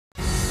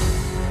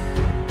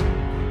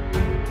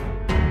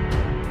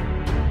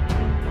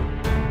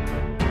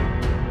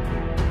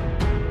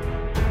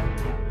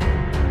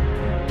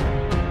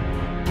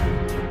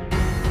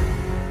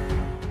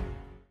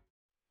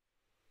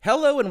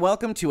Hello and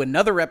welcome to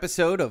another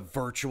episode of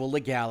Virtual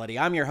Legality.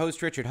 I'm your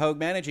host, Richard Haugen,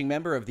 managing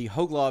member of the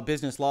Haugen Law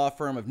Business Law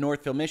Firm of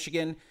Northville,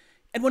 Michigan.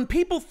 And when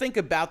people think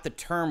about the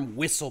term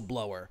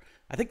whistleblower,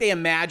 I think they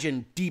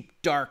imagine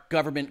deep, dark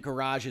government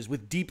garages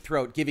with Deep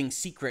Throat giving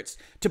secrets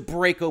to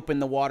break open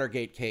the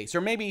Watergate case.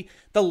 Or maybe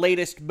the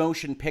latest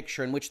motion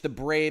picture in which the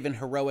brave and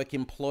heroic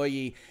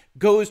employee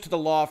goes to the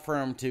law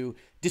firm to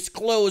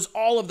disclose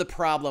all of the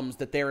problems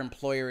that their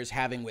employer is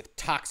having with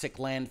toxic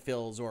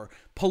landfills or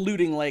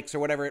polluting lakes or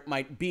whatever it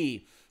might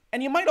be.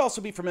 And you might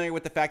also be familiar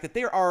with the fact that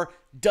there are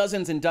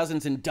dozens and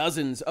dozens and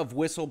dozens of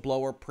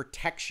whistleblower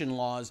protection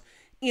laws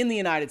in the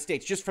United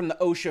States. Just from the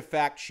OSHA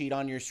fact sheet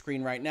on your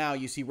screen right now,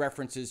 you see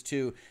references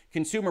to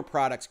consumer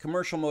products,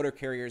 commercial motor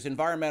carriers,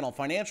 environmental,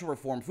 financial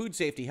reform, food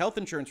safety, health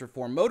insurance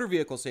reform, motor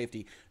vehicle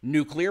safety,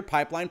 nuclear,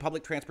 pipeline,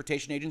 public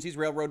transportation agencies,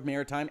 railroad,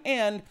 maritime,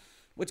 and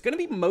what's going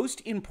to be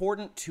most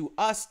important to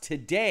us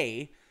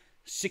today,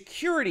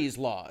 securities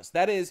laws.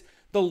 That is,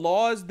 the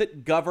laws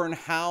that govern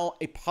how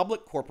a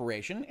public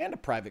corporation and a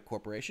private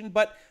corporation,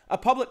 but a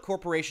public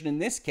corporation in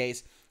this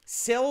case,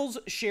 sells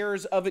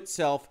shares of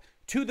itself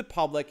to the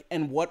public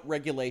and what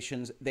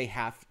regulations they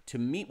have to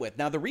meet with.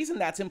 Now, the reason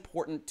that's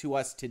important to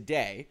us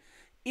today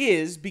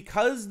is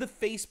because the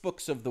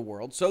Facebooks of the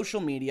world,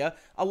 social media,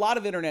 a lot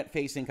of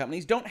internet-facing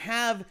companies don't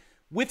have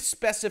with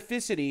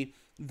specificity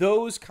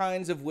those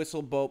kinds of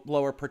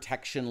whistleblower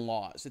protection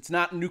laws. It's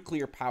not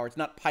nuclear power. It's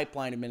not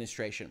pipeline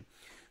administration.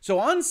 So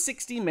on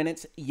 60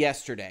 Minutes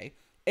yesterday,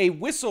 a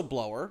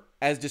whistleblower,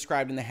 as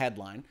described in the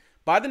headline,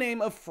 by the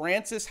name of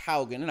Frances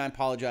Haugen, and I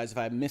apologize if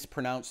I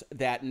mispronounce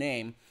that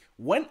name,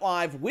 went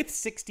live with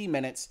 60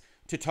 Minutes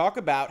to talk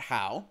about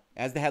how,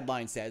 as the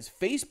headline says,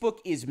 Facebook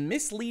is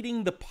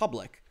misleading the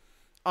public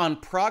on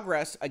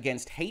progress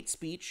against hate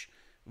speech,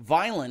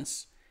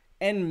 violence,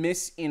 and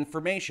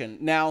misinformation.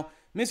 Now,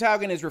 Ms.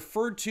 Haugen is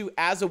referred to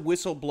as a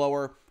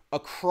whistleblower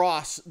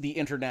across the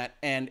internet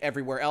and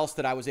everywhere else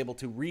that I was able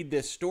to read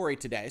this story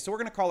today. So we're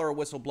going to call her a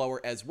whistleblower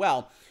as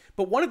well.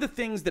 But one of the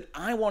things that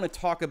I want to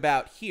talk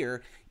about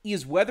here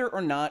is whether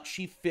or not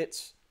she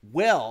fits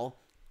well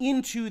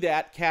into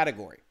that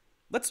category.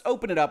 Let's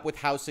open it up with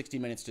how 60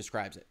 Minutes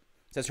describes it.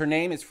 It says her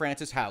name is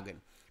Frances Haugen.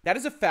 That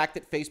is a fact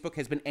that Facebook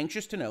has been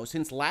anxious to know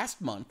since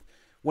last month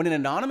when an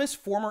anonymous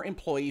former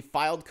employee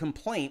filed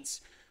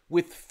complaints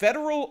with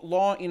federal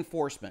law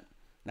enforcement.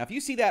 Now, if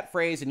you see that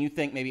phrase and you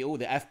think maybe, oh,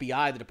 the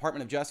FBI, the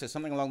Department of Justice,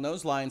 something along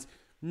those lines,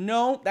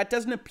 no, that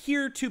doesn't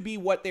appear to be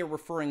what they're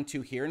referring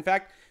to here. In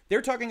fact,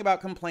 they're talking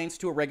about complaints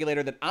to a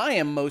regulator that I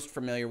am most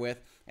familiar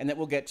with and that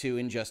we'll get to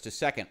in just a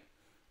second.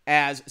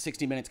 As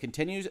 60 Minutes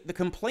continues, the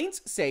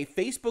complaints say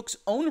Facebook's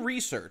own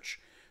research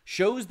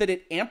shows that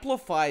it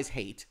amplifies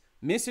hate,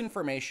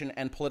 misinformation,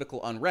 and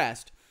political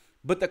unrest,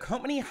 but the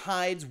company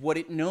hides what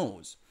it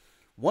knows.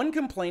 One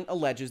complaint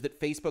alleges that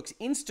Facebook's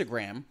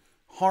Instagram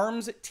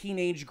harms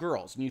teenage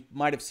girls. And you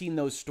might have seen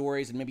those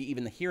stories and maybe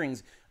even the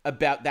hearings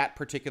about that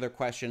particular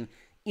question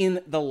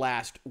in the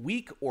last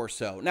week or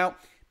so. Now,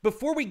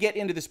 before we get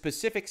into the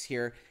specifics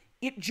here,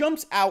 it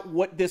jumps out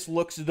what this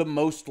looks the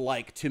most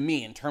like to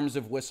me in terms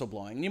of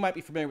whistleblowing. And you might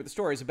be familiar with the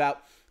stories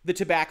about the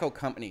tobacco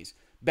companies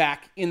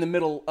back in the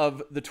middle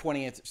of the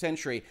 20th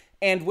century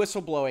and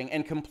whistleblowing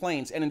and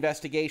complaints and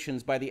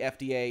investigations by the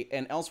FDA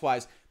and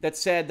elsewise that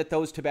said that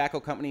those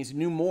tobacco companies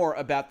knew more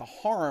about the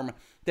harm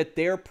that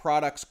their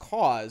products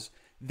cause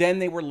than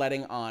they were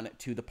letting on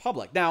to the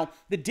public. Now,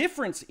 the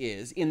difference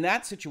is in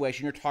that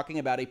situation, you're talking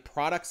about a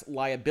products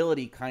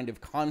liability kind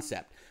of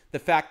concept. The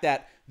fact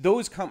that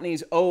those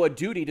companies owe a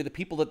duty to the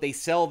people that they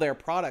sell their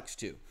products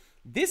to.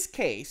 This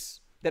case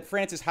that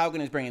Frances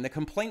Haugen is bringing, the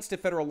complaints to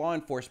federal law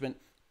enforcement,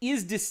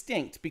 is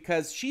distinct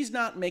because she's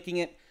not making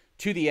it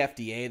to the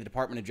FDA, the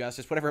Department of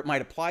Justice, whatever it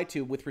might apply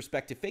to with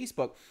respect to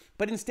Facebook,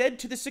 but instead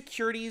to the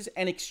Securities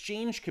and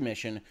Exchange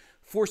Commission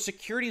for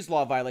securities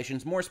law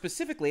violations, more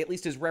specifically, at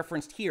least as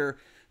referenced here,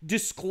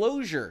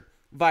 disclosure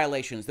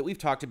violations that we've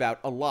talked about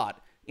a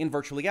lot in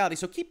virtual legality.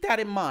 So keep that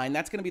in mind.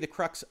 That's going to be the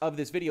crux of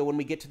this video when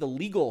we get to the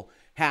legal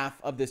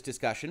half of this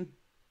discussion.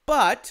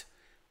 But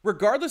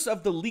regardless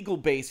of the legal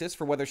basis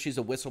for whether she's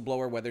a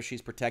whistleblower, whether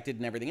she's protected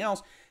and everything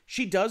else,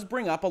 she does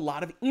bring up a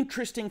lot of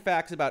interesting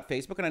facts about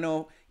Facebook. And I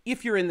know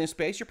if you're in this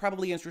space, you're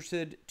probably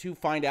interested to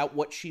find out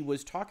what she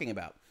was talking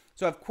about.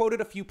 So I've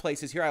quoted a few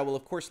places here. I will,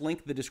 of course,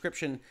 link the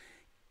description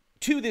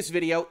to this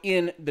video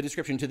in the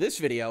description to this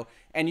video,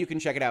 and you can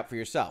check it out for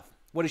yourself.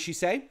 What does she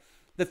say?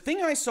 The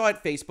thing I saw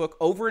at Facebook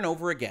over and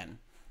over again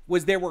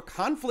was there were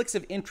conflicts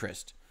of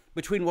interest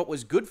between what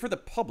was good for the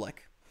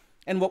public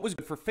and what was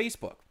good for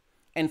Facebook.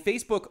 And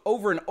Facebook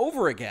over and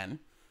over again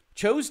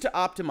chose to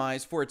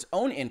optimize for its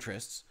own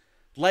interests,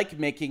 like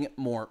making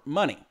more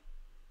money.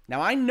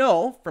 Now, I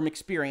know from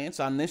experience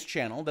on this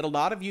channel that a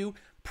lot of you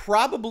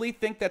probably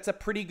think that's a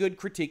pretty good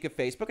critique of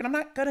Facebook, and I'm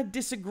not going to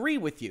disagree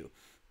with you.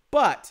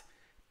 But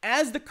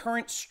as the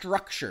current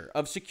structure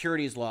of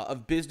securities law,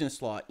 of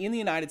business law in the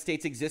United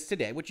States exists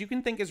today, which you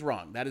can think is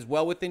wrong, that is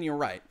well within your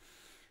right,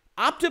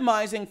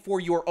 optimizing for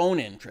your own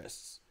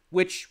interests,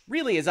 which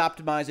really is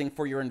optimizing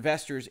for your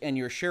investors and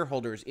your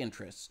shareholders'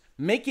 interests,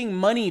 making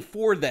money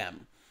for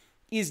them,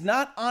 is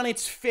not on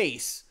its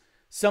face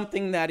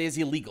something that is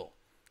illegal.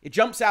 It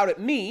jumps out at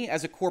me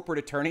as a corporate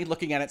attorney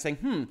looking at it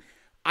saying,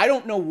 I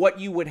don't know what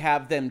you would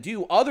have them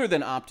do other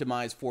than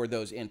optimize for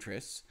those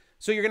interests.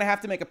 So you're going to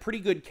have to make a pretty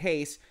good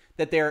case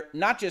that they're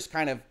not just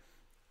kind of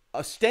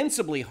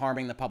ostensibly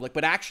harming the public,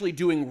 but actually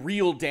doing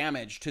real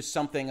damage to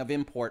something of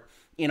import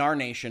in our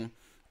nation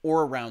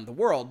or around the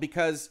world.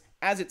 Because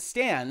as it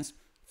stands,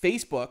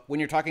 Facebook, when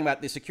you're talking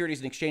about the Securities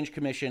and Exchange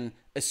Commission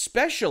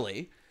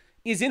especially,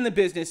 is in the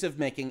business of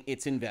making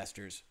its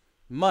investors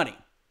money.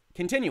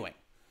 Continuing.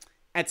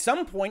 At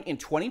some point in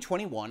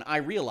 2021, I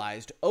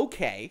realized,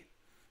 okay,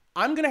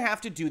 I'm going to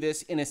have to do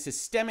this in a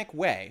systemic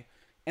way,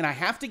 and I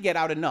have to get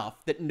out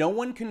enough that no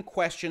one can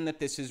question that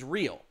this is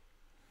real.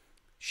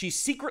 She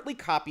secretly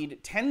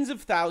copied tens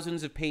of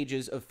thousands of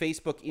pages of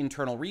Facebook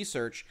internal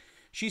research.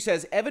 She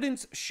says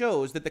evidence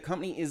shows that the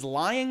company is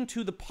lying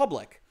to the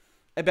public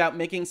about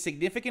making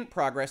significant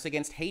progress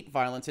against hate,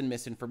 violence, and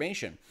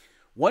misinformation.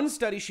 One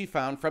study she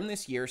found from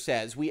this year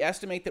says, we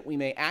estimate that we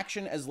may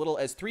action as little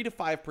as 3 to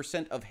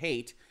 5% of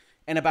hate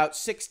and about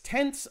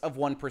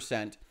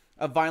 0.6%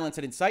 of violence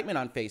and incitement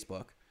on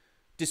Facebook,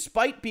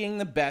 despite being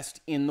the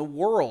best in the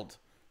world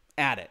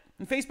at it.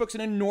 And Facebook's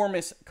an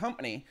enormous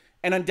company,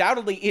 and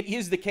undoubtedly it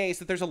is the case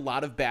that there's a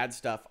lot of bad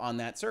stuff on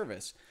that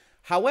service.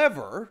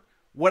 However,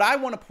 what I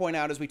want to point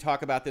out as we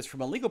talk about this from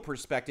a legal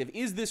perspective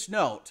is this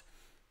note.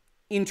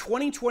 In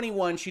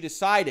 2021, she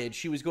decided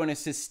she was going to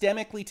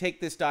systemically take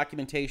this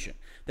documentation,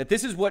 that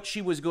this is what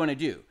she was going to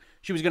do.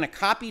 She was going to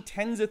copy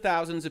tens of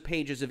thousands of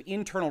pages of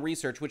internal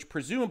research, which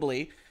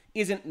presumably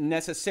isn't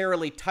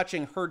necessarily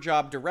touching her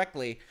job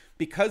directly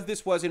because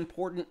this was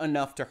important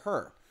enough to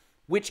her,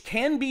 which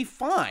can be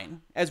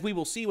fine, as we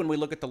will see when we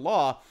look at the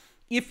law,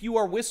 if you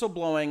are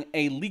whistleblowing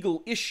a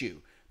legal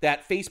issue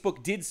that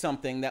Facebook did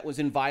something that was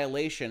in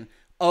violation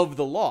of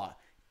the law.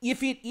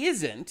 If it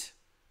isn't,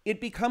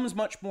 it becomes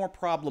much more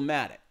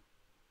problematic.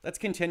 Let's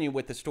continue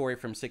with the story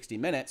from 60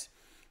 Minutes.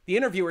 The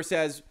interviewer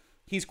says,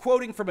 he's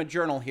quoting from a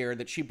journal here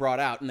that she brought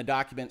out in the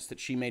documents that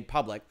she made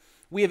public.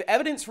 We have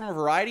evidence from a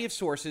variety of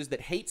sources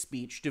that hate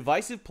speech,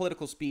 divisive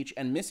political speech,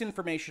 and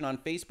misinformation on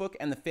Facebook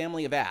and the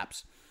family of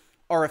apps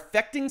are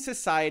affecting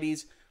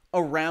societies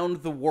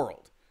around the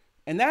world.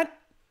 And that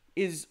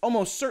is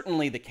almost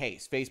certainly the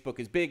case. Facebook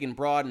is big and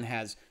broad and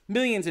has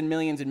millions and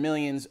millions and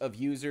millions of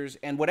users,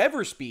 and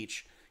whatever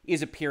speech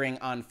is appearing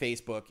on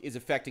Facebook is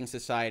affecting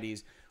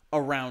societies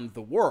around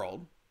the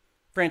world.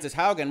 Frances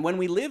Haugen, when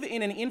we live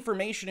in an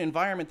information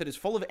environment that is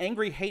full of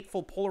angry,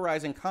 hateful,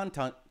 polarizing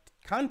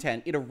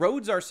content, it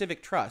erodes our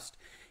civic trust.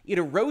 It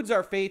erodes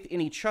our faith in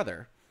each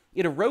other.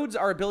 It erodes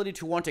our ability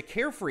to want to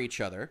care for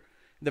each other.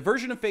 The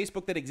version of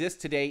Facebook that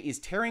exists today is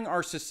tearing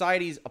our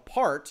societies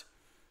apart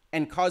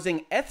and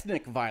causing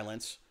ethnic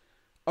violence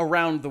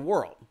around the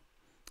world.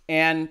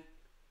 And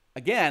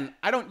again,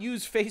 I don't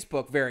use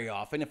Facebook very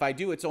often. If I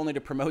do, it's only to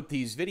promote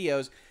these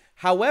videos.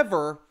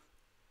 However,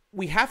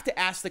 we have to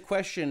ask the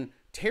question,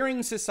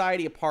 tearing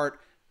society apart,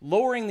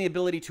 lowering the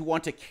ability to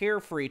want to care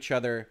for each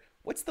other,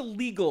 what's the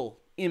legal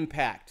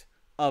impact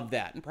of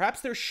that? And perhaps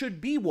there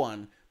should be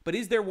one, but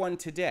is there one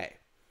today?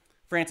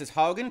 Frances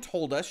Haugen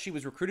told us she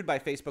was recruited by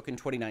Facebook in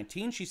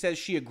 2019. She says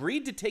she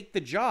agreed to take the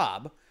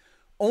job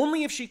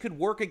only if she could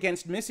work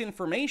against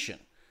misinformation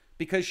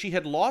because she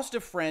had lost a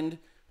friend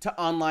to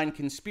online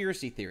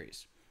conspiracy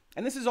theories.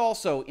 And this is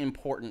also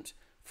important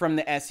from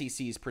the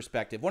SEC's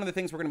perspective. One of the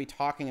things we're going to be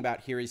talking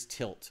about here is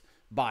tilt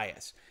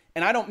bias.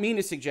 And I don't mean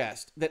to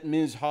suggest that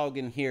Ms.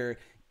 Haugen here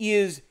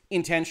is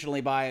intentionally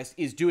biased,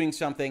 is doing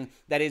something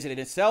that isn't in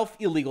itself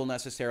illegal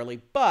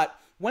necessarily, but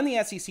when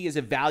the SEC is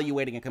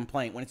evaluating a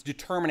complaint, when it's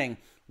determining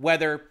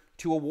whether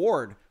to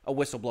award a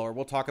whistleblower,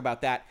 we'll talk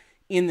about that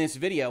in this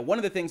video. One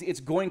of the things it's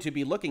going to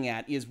be looking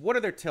at is what are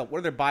their tilt, what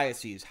are their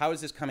biases, how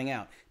is this coming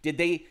out? Did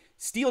they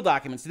steal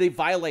documents? Did they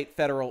violate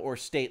federal or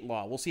state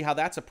law? We'll see how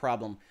that's a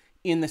problem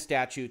in the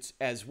statutes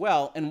as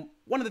well. And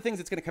one of the things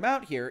that's going to come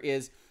out here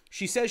is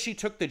she says she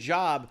took the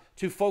job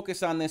to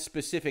focus on this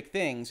specific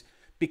things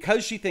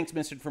because she thinks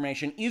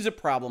misinformation is a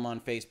problem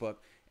on Facebook.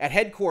 At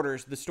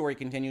headquarters, the story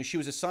continues, she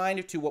was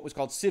assigned to what was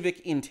called civic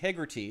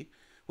integrity,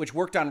 which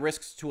worked on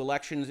risks to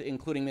elections,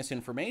 including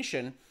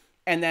misinformation.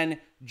 And then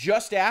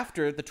just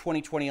after the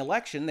 2020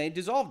 election, they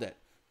dissolved it.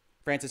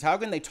 Frances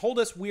Haugen, they told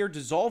us we're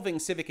dissolving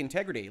civic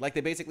integrity. Like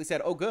they basically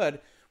said, oh, good,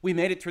 we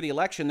made it through the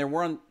election. There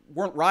weren't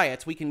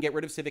riots. We can get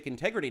rid of civic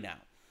integrity now.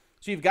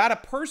 So you've got a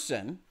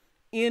person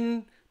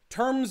in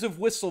terms of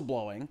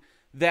whistleblowing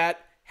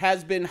that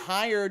has been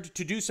hired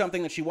to do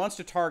something that she wants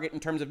to target in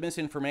terms of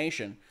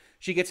misinformation.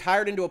 She gets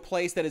hired into a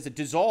place that is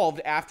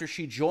dissolved after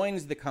she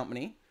joins the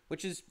company,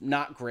 which is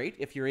not great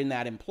if you're in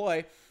that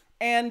employ,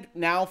 and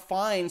now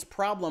finds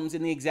problems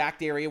in the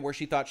exact area where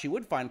she thought she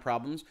would find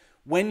problems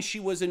when she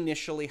was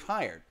initially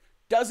hired.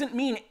 Doesn't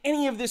mean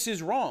any of this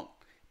is wrong.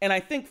 And I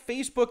think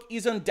Facebook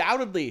is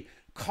undoubtedly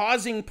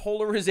causing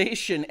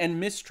polarization and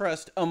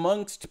mistrust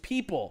amongst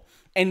people.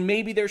 And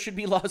maybe there should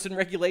be laws and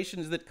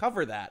regulations that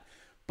cover that.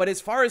 But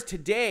as far as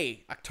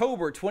today,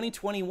 October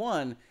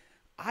 2021,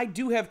 I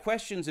do have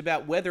questions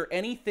about whether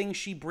anything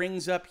she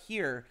brings up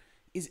here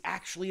is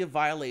actually a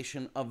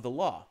violation of the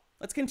law.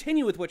 Let's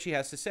continue with what she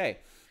has to say.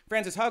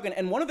 Frances Haugen,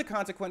 and one of the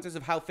consequences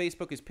of how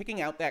Facebook is picking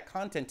out that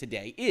content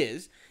today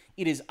is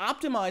it is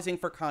optimizing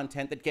for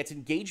content that gets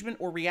engagement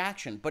or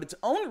reaction, but its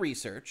own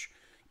research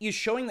is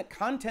showing that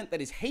content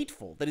that is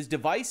hateful, that is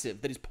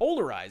divisive, that is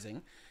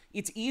polarizing,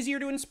 it's easier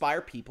to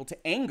inspire people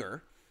to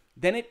anger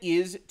than it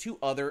is to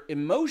other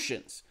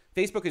emotions.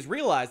 Facebook has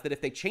realized that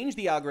if they change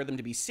the algorithm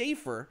to be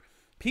safer,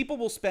 people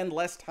will spend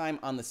less time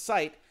on the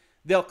site,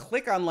 they'll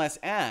click on less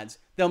ads,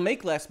 they'll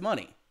make less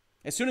money.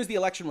 As soon as the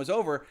election was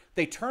over,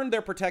 they turned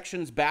their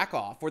protections back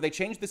off, or they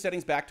changed the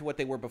settings back to what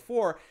they were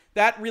before.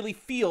 That really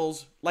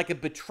feels like a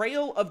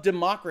betrayal of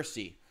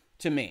democracy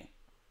to me.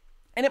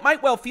 And it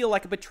might well feel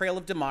like a betrayal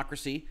of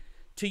democracy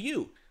to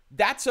you.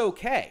 That's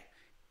okay.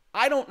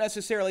 I don't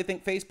necessarily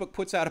think Facebook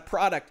puts out a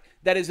product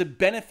that is a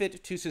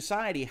benefit to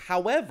society.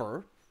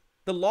 However,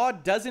 the law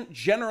doesn't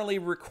generally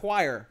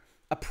require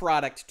a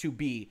product to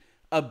be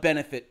a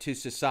benefit to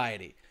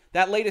society.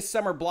 That latest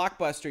summer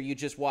blockbuster you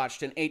just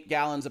watched and 8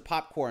 gallons of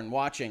popcorn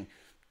watching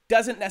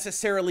doesn't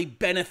necessarily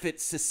benefit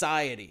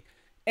society.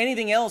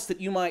 Anything else that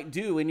you might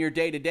do in your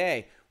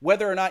day-to-day,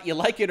 whether or not you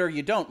like it or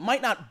you don't,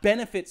 might not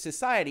benefit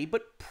society,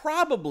 but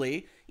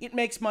probably it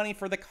makes money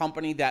for the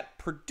company that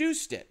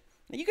produced it.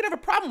 Now, you could have a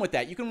problem with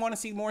that. You can want to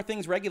see more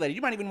things regulated.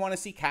 You might even want to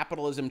see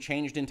capitalism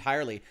changed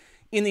entirely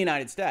in the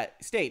United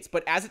States.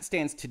 But as it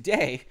stands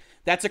today,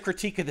 that's a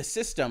critique of the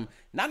system,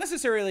 not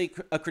necessarily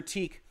a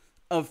critique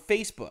of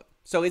Facebook.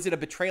 So is it a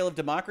betrayal of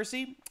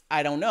democracy?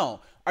 I don't know.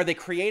 Are they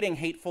creating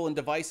hateful and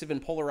divisive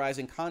and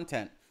polarizing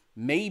content?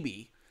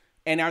 Maybe.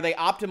 And are they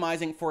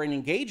optimizing for an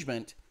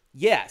engagement?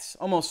 Yes,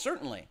 almost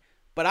certainly.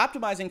 But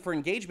optimizing for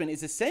engagement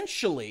is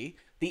essentially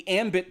the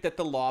ambit that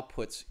the law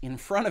puts in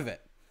front of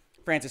it.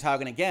 Frances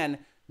Haugen again,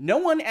 no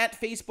one at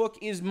Facebook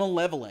is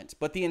malevolent,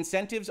 but the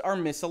incentives are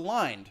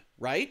misaligned,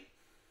 right?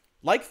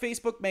 Like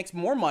Facebook makes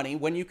more money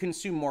when you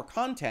consume more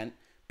content,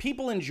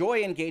 people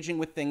enjoy engaging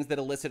with things that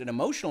elicit an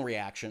emotional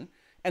reaction,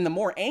 and the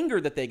more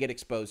anger that they get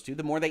exposed to,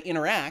 the more they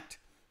interact,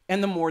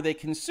 and the more they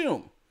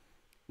consume.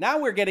 Now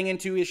we're getting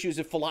into issues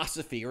of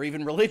philosophy or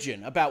even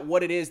religion about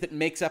what it is that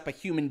makes up a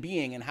human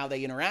being and how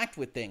they interact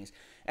with things,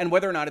 and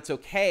whether or not it's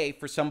okay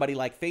for somebody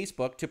like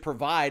Facebook to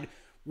provide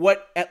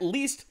what at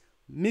least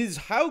Ms.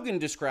 Haugen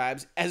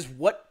describes as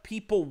what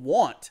people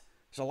want.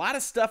 There's a lot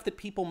of stuff that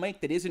people make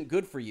that isn't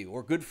good for you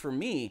or good for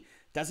me,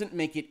 doesn't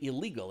make it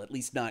illegal, at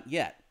least not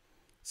yet.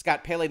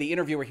 Scott Pele, the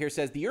interviewer here,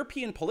 says the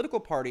European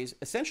political parties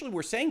essentially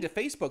were saying to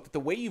Facebook that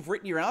the way you've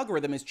written your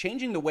algorithm is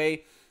changing the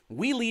way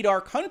we lead our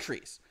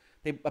countries.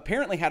 They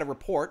apparently had a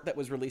report that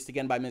was released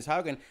again by Ms.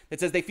 Haugen that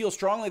says they feel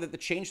strongly that the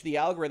change to the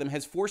algorithm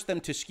has forced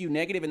them to skew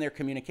negative in their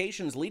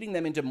communications, leading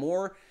them into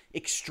more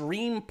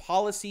extreme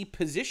policy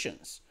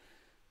positions.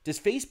 Does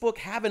Facebook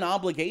have an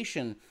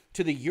obligation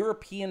to the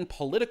European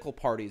political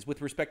parties with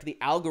respect to the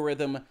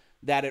algorithm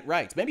that it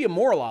writes? Maybe a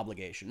moral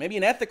obligation, maybe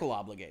an ethical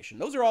obligation.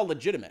 Those are all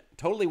legitimate,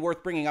 totally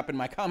worth bringing up in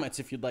my comments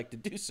if you'd like to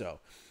do so.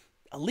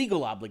 A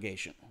legal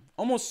obligation,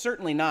 almost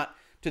certainly not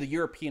to the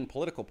European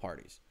political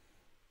parties.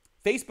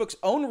 Facebook's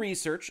own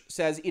research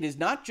says it is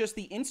not just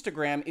the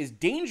Instagram is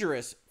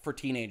dangerous for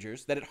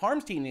teenagers, that it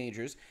harms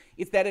teenagers,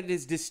 it's that it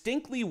is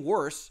distinctly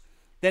worse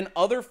than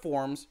other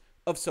forms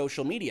of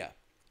social media.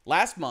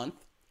 Last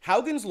month,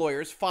 Haugen's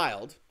lawyers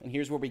filed, and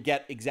here's where we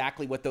get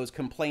exactly what those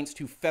complaints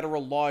to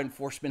federal law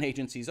enforcement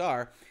agencies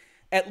are,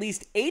 at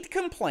least 8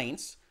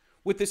 complaints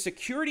with the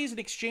Securities and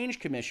Exchange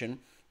Commission,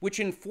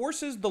 which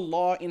enforces the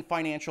law in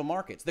financial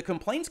markets. The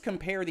complaints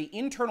compare the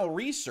internal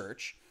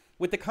research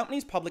with the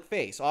company's public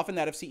face, often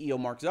that of CEO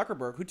Mark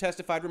Zuckerberg, who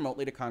testified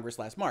remotely to Congress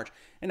last March.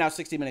 And now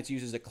 60 Minutes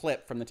uses a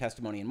clip from the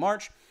testimony in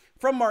March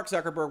from Mark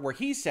Zuckerberg where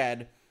he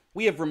said,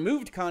 "We have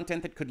removed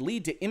content that could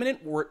lead to imminent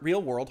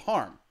real-world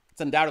harm." It's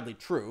undoubtedly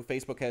true.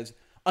 Facebook has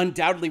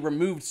undoubtedly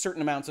removed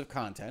certain amounts of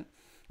content.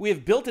 We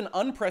have built an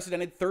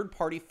unprecedented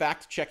third-party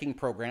fact-checking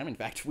program. In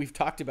fact, we've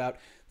talked about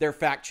their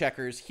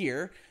fact-checkers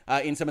here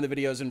in some of the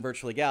videos in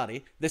Virtual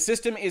Legality. The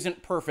system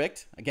isn't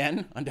perfect.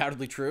 Again,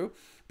 undoubtedly true.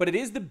 But it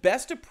is the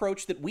best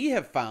approach that we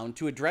have found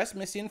to address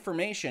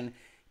misinformation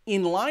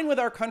in line with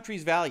our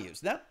country's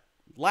values. That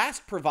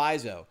last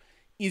proviso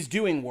is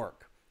doing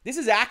work. This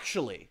is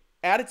actually,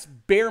 at its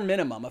bare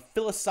minimum, a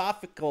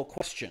philosophical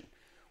question.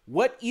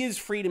 What is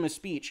freedom of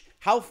speech?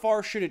 How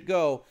far should it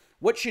go?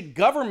 What should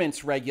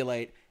governments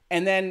regulate?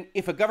 And then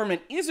if a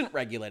government isn't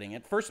regulating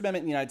it, First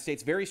Amendment in the United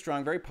States, very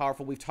strong, very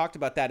powerful. We've talked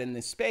about that in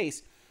this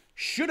space.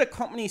 Should a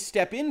company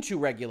step in to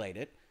regulate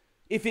it?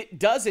 If it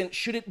doesn't,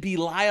 should it be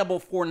liable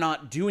for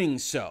not doing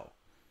so?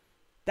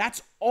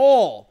 That's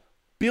all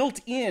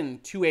built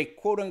into a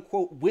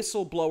quote-unquote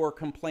whistleblower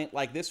complaint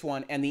like this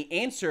one, and the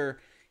answer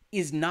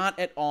is not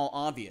at all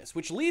obvious,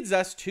 which leads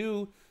us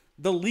to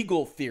the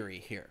legal theory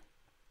here.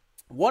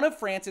 One of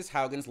Frances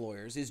Haugen's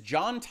lawyers is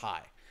John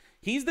Tai.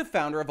 He's the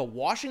founder of a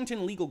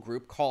Washington legal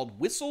group called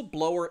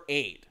Whistleblower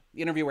Aid.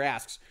 The interviewer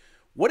asks,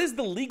 what is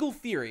the legal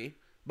theory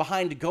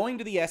behind going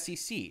to the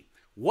SEC?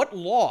 What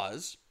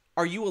laws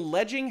are you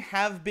alleging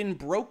have been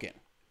broken?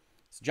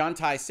 So John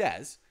Tai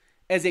says,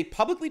 as a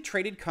publicly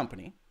traded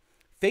company,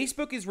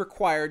 Facebook is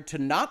required to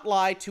not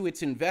lie to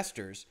its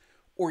investors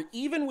or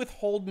even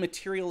withhold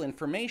material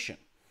information.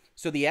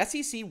 So the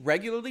SEC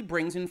regularly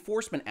brings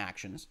enforcement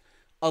actions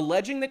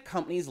alleging that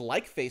companies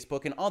like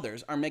Facebook and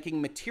others are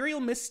making material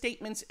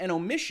misstatements and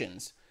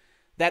omissions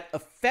that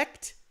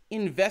affect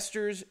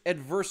investors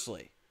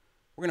adversely.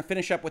 We're going to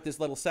finish up with this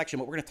little section,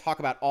 but we're going to talk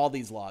about all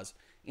these laws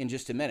in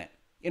just a minute.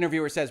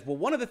 Interviewer says, well,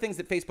 one of the things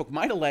that Facebook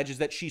might allege is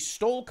that she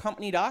stole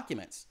company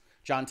documents.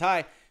 John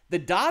Ty, the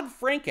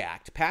Dodd-Frank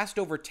Act, passed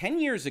over 10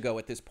 years ago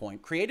at this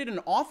point, created an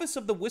Office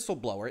of the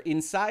Whistleblower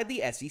inside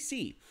the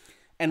SEC.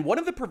 And one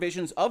of the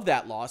provisions of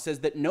that law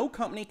says that no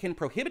company can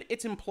prohibit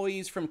its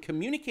employees from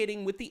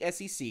communicating with the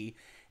SEC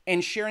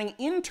and sharing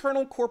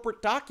internal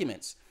corporate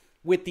documents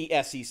with the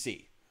SEC.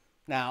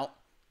 Now,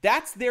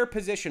 that's their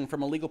position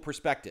from a legal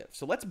perspective.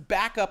 So let's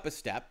back up a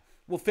step.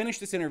 We'll finish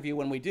this interview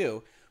when we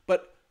do.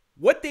 But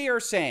what they are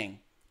saying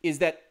is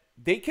that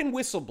they can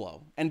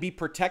whistleblow and be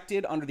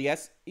protected under the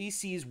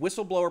SEC's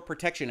Whistleblower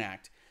Protection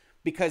Act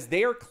because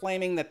they are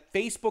claiming that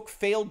Facebook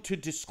failed to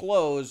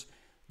disclose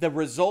the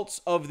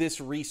results of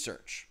this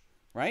research,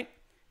 right?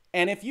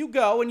 And if you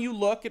go and you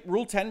look at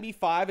Rule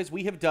 10b-5, as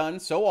we have done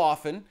so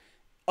often,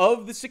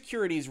 of the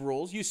securities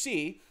rules, you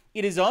see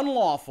it is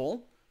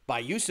unlawful by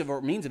use of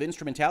or means of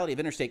instrumentality of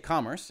interstate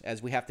commerce,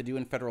 as we have to do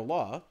in federal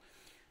law,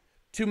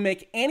 to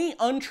make any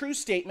untrue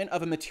statement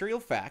of a material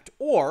fact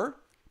or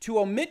to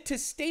omit to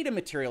state a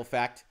material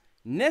fact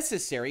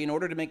necessary in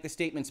order to make the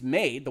statements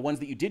made, the ones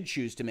that you did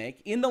choose to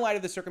make, in the light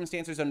of the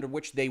circumstances under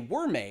which they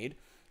were made,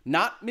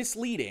 not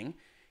misleading,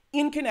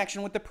 in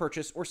connection with the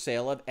purchase or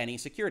sale of any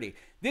security.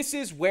 This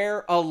is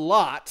where a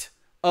lot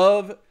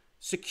of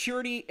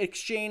Security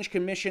Exchange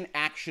Commission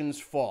actions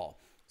fall.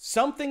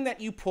 Something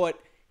that you put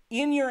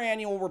in your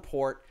annual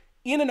report,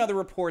 in another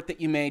report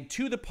that you made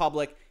to the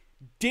public,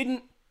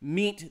 didn't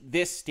meet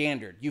this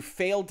standard. You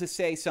failed to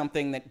say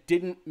something that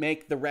didn't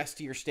make the rest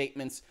of your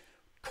statements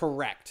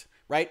correct,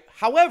 right?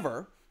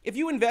 However, if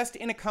you invest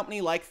in a company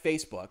like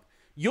Facebook,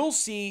 you'll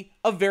see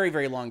a very,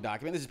 very long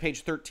document. This is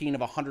page 13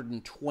 of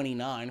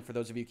 129 for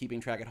those of you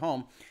keeping track at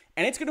home.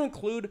 And it's going to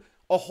include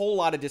a whole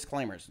lot of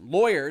disclaimers.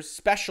 Lawyers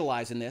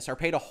specialize in this, are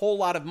paid a whole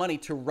lot of money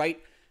to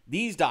write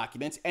these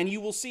documents. And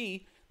you will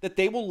see that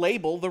they will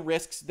label the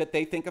risks that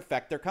they think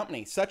affect their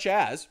company, such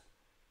as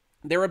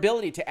their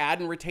ability to add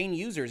and retain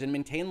users and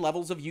maintain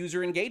levels of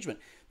user engagement.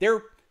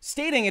 They're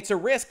stating it's a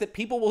risk that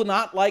people will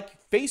not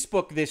like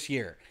Facebook this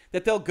year,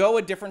 that they'll go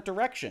a different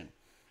direction,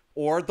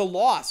 or the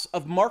loss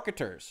of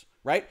marketers.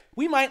 Right?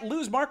 We might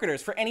lose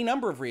marketers for any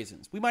number of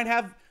reasons. We might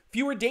have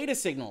fewer data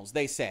signals,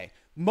 they say.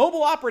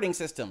 Mobile operating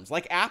systems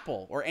like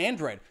Apple or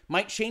Android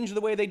might change the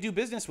way they do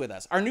business with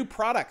us. Our new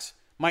products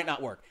might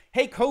not work.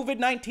 Hey,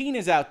 COVID-19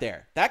 is out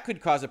there. That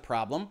could cause a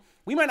problem.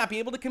 We might not be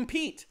able to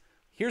compete.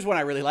 Here's one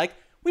I really like.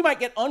 We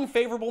might get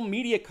unfavorable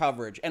media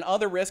coverage and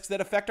other risks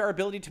that affect our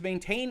ability to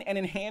maintain and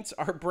enhance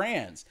our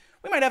brands.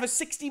 We might have a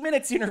 60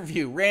 Minutes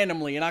interview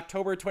randomly in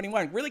October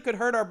 21. It really could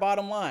hurt our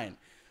bottom line.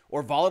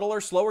 Or volatile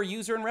or slower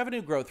user and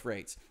revenue growth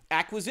rates.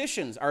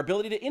 Acquisitions, our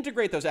ability to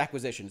integrate those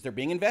acquisitions. They're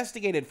being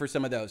investigated for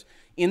some of those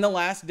in the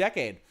last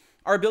decade.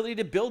 Our ability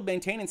to build,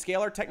 maintain, and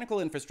scale our technical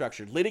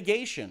infrastructure.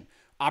 Litigation,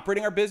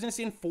 operating our business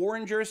in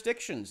foreign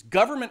jurisdictions.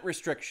 Government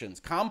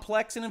restrictions,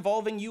 complex and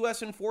involving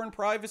U.S. and foreign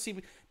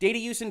privacy, data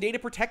use and data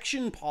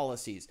protection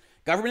policies.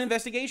 Government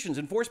investigations,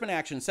 enforcement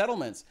actions,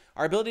 settlements.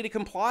 Our ability to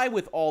comply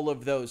with all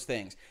of those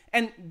things.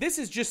 And this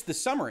is just the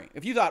summary.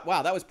 If you thought,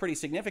 wow, that was pretty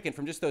significant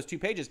from just those 2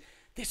 pages,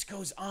 this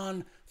goes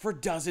on for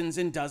dozens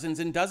and dozens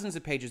and dozens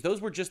of pages. Those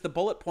were just the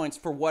bullet points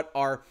for what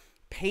are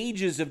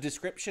pages of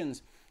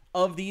descriptions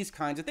of these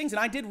kinds of things. And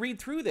I did read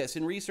through this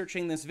in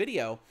researching this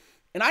video,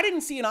 and I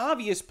didn't see an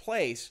obvious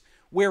place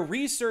where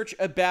research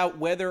about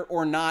whether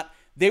or not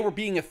they were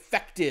being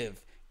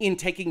effective in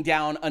taking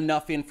down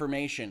enough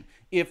information,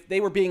 if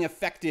they were being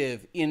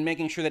effective in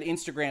making sure that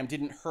Instagram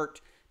didn't hurt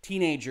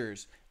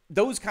teenagers.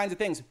 Those kinds of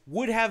things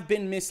would have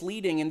been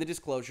misleading in the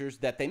disclosures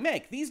that they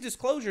make. These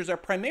disclosures are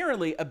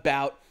primarily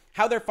about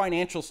how their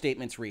financial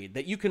statements read,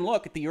 that you can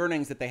look at the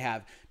earnings that they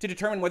have to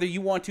determine whether you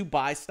want to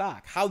buy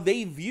stock, how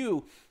they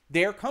view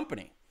their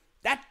company.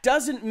 That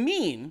doesn't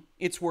mean,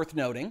 it's worth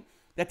noting,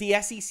 that the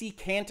SEC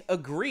can't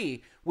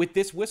agree with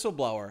this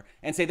whistleblower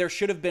and say there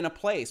should have been a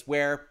place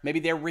where maybe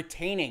they're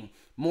retaining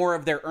more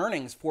of their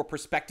earnings for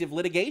prospective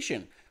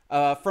litigation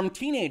from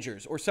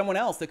teenagers or someone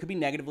else that could be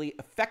negatively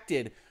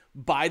affected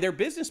by their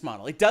business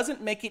model. It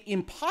doesn't make it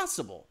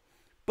impossible,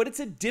 but it's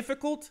a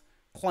difficult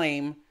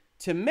claim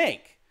to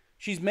make.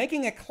 She's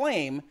making a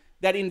claim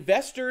that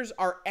investors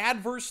are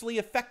adversely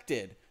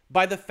affected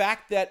by the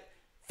fact that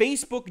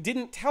Facebook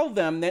didn't tell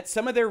them that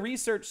some of their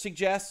research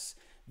suggests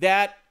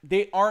that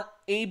they aren't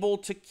able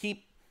to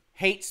keep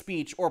hate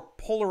speech or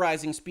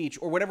polarizing speech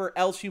or whatever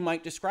else you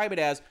might describe it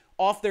as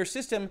off their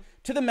system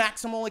to the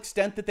maximal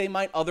extent that they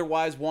might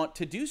otherwise want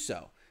to do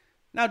so.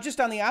 Now, just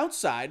on the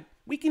outside,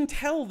 we can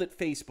tell that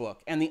Facebook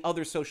and the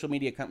other social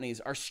media companies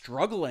are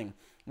struggling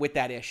with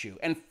that issue.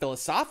 And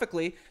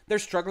philosophically, they're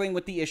struggling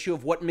with the issue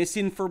of what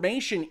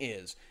misinformation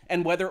is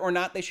and whether or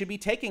not they should be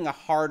taking a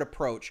hard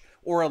approach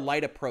or a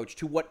light approach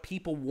to what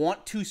people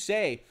want to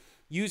say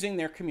using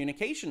their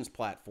communications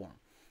platform.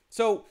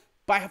 So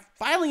by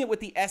filing it with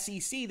the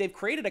SEC, they've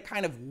created a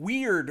kind of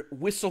weird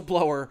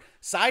whistleblower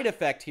side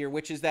effect here,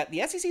 which is that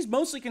the SEC is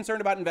mostly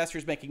concerned about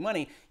investors making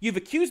money. You've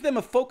accused them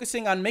of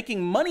focusing on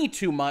making money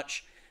too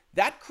much.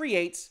 That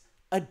creates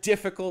a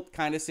difficult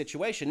kind of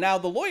situation. Now,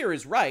 the lawyer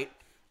is right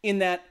in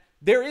that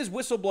there is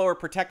whistleblower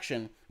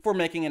protection for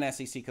making an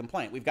SEC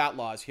complaint. We've got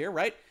laws here,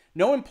 right?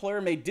 No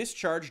employer may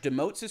discharge,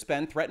 demote,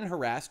 suspend, threaten,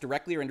 harass,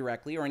 directly or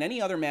indirectly, or in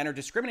any other manner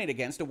discriminate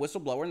against a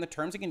whistleblower in the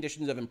terms and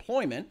conditions of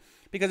employment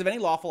because of any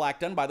lawful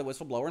act done by the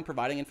whistleblower in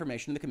providing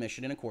information to the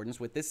commission in accordance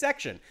with this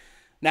section.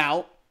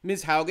 Now,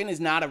 Ms. Haugen is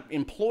not an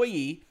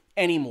employee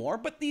anymore,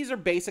 but these are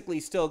basically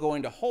still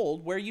going to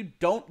hold where you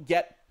don't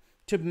get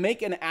to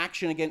make an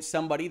action against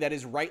somebody that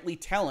is rightly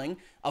telling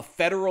a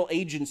federal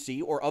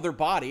agency or other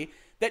body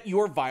that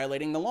you're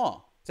violating the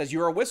law. It says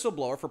you're a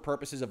whistleblower for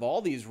purposes of all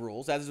these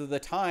rules, as of the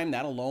time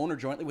that alone or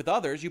jointly with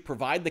others, you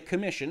provide the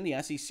commission,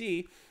 the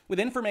SEC, with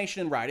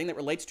information in writing that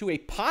relates to a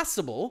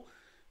possible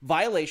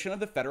violation of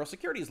the federal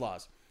securities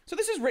laws. So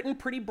this is written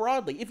pretty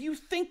broadly. If you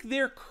think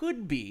there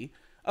could be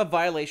a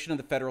violation of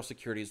the federal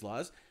securities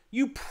laws,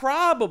 you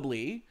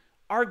probably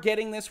are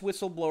getting this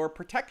whistleblower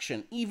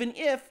protection, even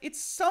if it's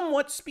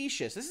somewhat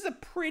specious. This is a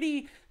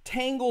pretty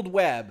tangled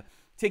web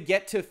to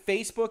get to.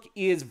 Facebook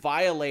is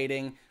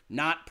violating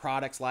not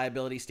products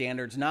liability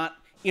standards, not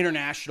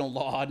international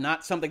law,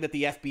 not something that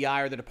the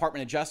FBI or the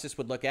Department of Justice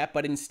would look at,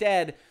 but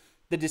instead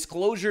the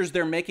disclosures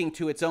they're making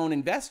to its own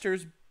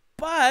investors.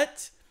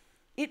 But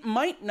it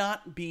might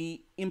not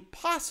be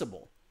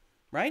impossible,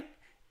 right?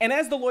 And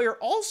as the lawyer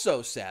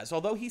also says,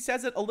 although he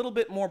says it a little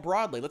bit more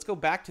broadly, let's go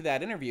back to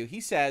that interview.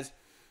 He says,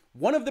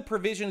 one of the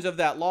provisions of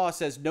that law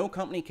says no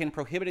company can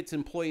prohibit its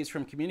employees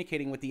from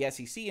communicating with the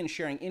SEC and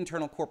sharing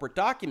internal corporate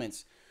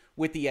documents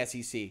with the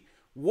SEC.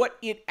 What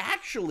it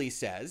actually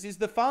says is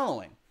the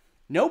following.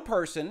 No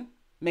person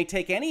may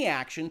take any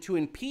action to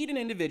impede an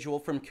individual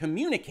from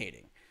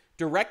communicating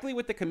directly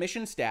with the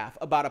commission staff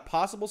about a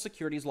possible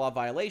securities law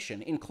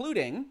violation,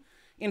 including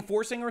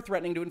enforcing or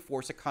threatening to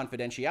enforce a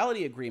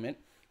confidentiality agreement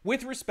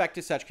with respect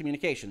to such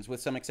communications, with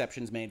some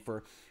exceptions made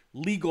for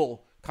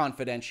legal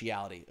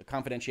confidentiality, a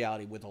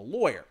confidentiality with a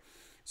lawyer.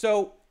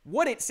 So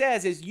what it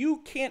says is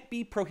you can't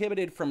be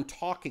prohibited from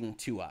talking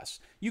to us.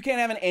 You can't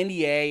have an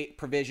NDA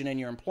provision in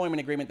your employment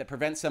agreement that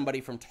prevents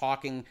somebody from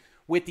talking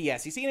with the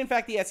SEC. And in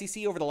fact, the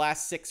SEC over the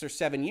last 6 or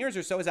 7 years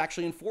or so has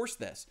actually enforced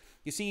this.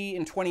 You see,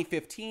 in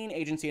 2015,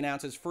 agency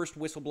announces first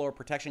whistleblower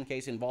protection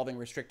case involving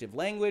restrictive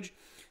language.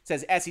 It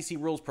says SEC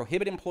rules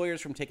prohibit employers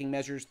from taking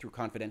measures through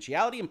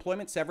confidentiality,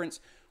 employment,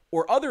 severance,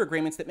 or other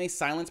agreements that may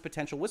silence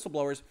potential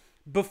whistleblowers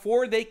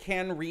before they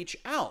can reach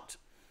out.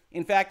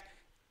 In fact,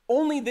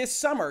 only this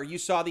summer you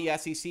saw the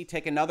SEC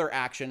take another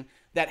action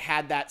that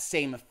had that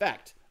same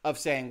effect of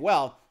saying,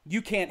 well,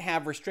 you can't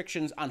have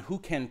restrictions on who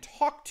can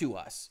talk to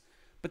us.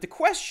 But the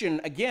question,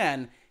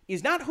 again,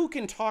 is not who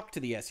can talk to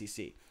the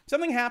SEC.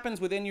 Something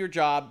happens within your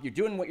job, you're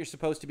doing what you're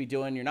supposed to be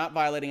doing, you're not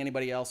violating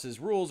anybody else's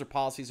rules or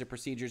policies or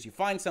procedures, you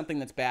find something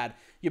that's bad,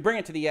 you bring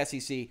it to the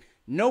SEC,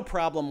 no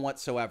problem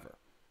whatsoever.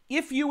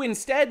 If you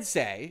instead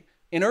say,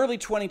 in early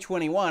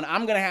 2021,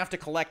 I'm going to have to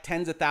collect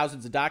tens of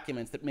thousands of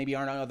documents that maybe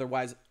aren't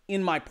otherwise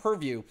in my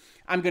purview,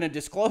 I'm going to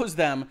disclose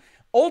them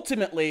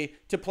ultimately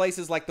to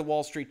places like the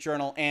Wall Street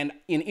Journal and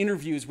in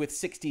interviews with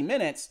 60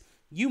 Minutes,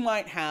 you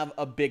might have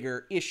a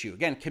bigger issue.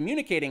 Again,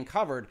 communicating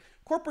covered,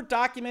 corporate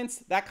documents,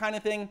 that kind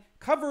of thing,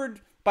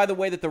 covered by the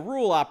way that the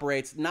rule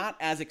operates, not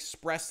as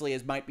expressly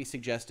as might be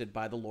suggested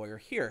by the lawyer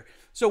here.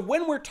 So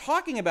when we're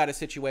talking about a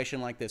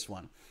situation like this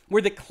one,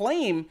 where the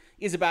claim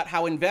is about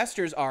how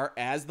investors are,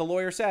 as the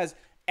lawyer says,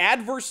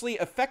 adversely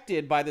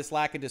affected by this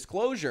lack of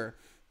disclosure,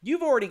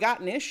 you've already got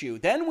an issue.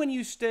 Then when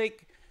you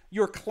stake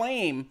your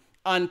claim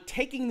on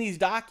taking these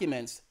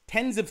documents,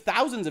 tens of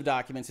thousands of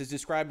documents as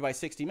described by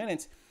 60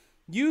 Minutes,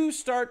 you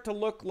start to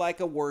look like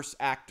a worse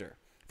actor.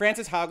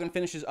 Frances Haugen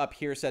finishes up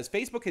here, says,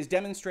 Facebook has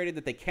demonstrated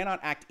that they cannot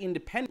act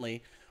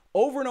independently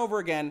over and over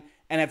again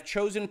and have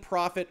chosen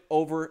profit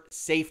over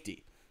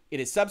safety.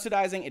 It is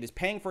subsidizing, it is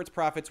paying for its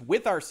profits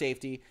with our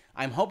safety.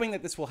 I'm hoping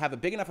that this will have a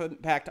big enough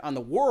impact on the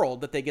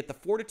world that they get the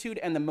fortitude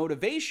and the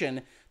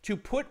motivation to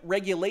put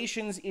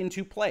regulations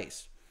into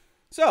place.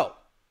 So,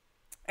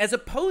 as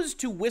opposed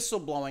to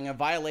whistleblowing a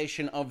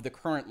violation of the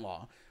current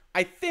law,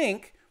 I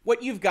think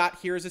what you've got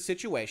here is a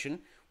situation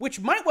which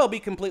might well be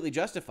completely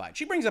justified.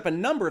 She brings up a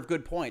number of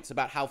good points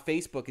about how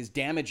Facebook is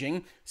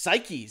damaging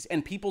psyches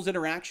and people's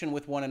interaction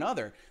with one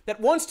another, that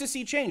wants to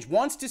see change,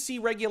 wants to see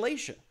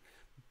regulation.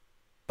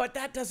 But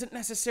that doesn't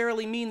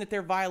necessarily mean that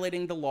they're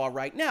violating the law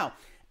right now.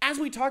 As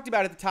we talked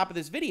about at the top of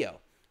this video,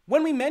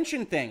 when we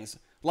mention things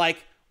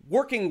like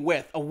working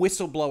with a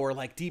whistleblower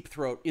like Deep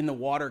Throat in the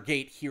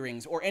Watergate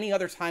hearings or any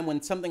other time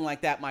when something like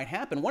that might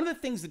happen, one of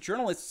the things that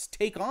journalists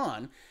take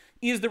on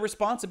is the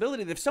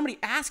responsibility that if somebody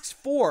asks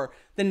for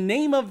the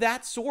name of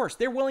that source,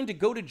 they're willing to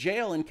go to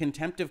jail in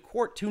contempt of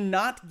court to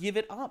not give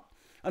it up.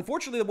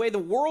 Unfortunately, the way the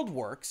world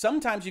works,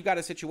 sometimes you've got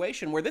a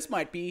situation where this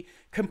might be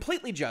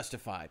completely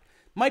justified,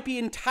 might be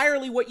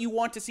entirely what you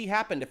want to see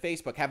happen to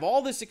Facebook, have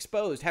all this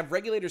exposed, have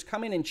regulators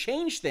come in and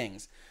change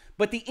things,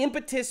 but the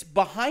impetus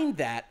behind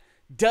that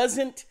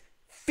doesn't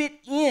fit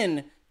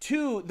in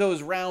to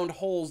those round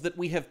holes that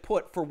we have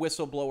put for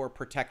whistleblower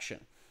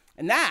protection.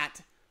 And that,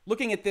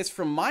 looking at this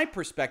from my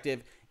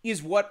perspective,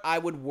 is what I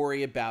would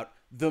worry about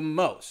the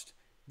most.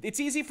 It's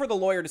easy for the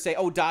lawyer to say,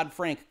 oh,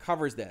 Dodd-Frank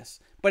covers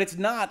this, but it's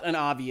not an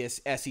obvious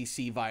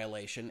SEC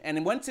violation.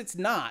 And once it's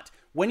not,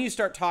 when you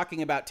start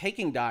talking about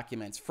taking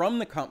documents from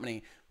the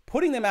company,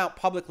 putting them out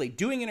publicly,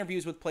 doing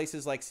interviews with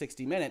places like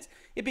 60 Minutes,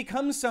 it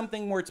becomes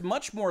something where it's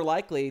much more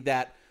likely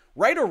that,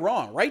 right or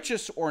wrong,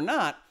 righteous or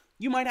not,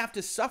 you might have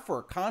to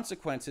suffer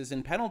consequences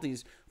and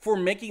penalties for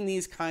making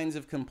these kinds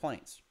of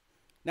complaints.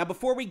 Now,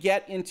 before we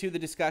get into the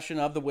discussion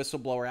of the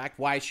Whistleblower Act,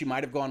 why she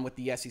might have gone with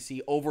the SEC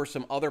over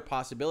some other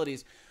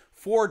possibilities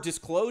for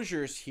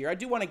disclosures here, I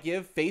do want to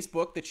give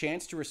Facebook the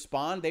chance to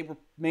respond. They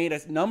made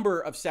a number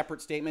of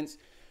separate statements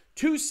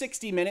to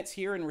 60 Minutes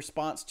here in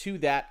response to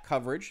that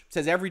coverage. It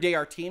says, every day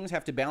our teams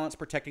have to balance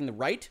protecting the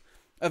right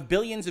of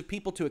billions of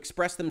people to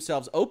express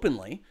themselves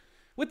openly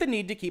with the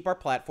need to keep our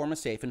platform a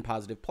safe and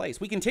positive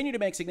place. We continue to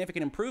make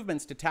significant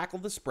improvements to tackle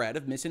the spread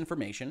of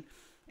misinformation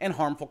and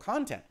harmful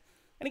content.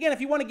 And again,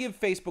 if you want to give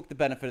Facebook the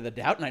benefit of the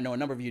doubt, and I know a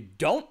number of you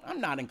don't, I'm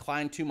not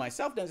inclined to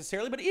myself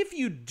necessarily, but if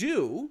you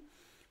do,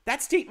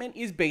 that statement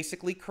is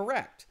basically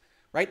correct,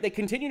 right? They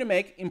continue to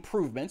make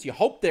improvements. You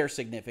hope they're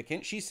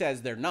significant. She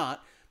says they're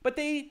not, but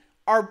they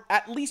are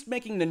at least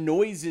making the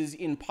noises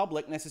in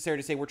public necessary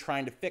to say we're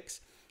trying to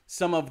fix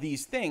some of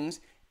these things.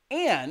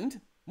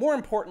 And more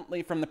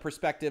importantly, from the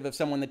perspective of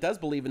someone that does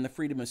believe in the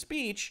freedom of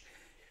speech,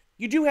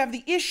 you do have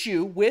the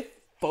issue with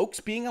folks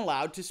being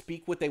allowed to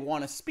speak what they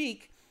want to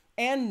speak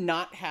and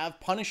not have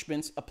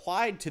punishments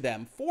applied to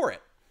them for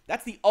it.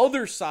 That's the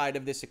other side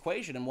of this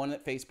equation, and one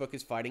that Facebook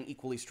is fighting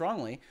equally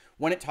strongly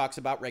when it talks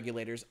about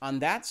regulators on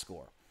that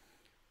score.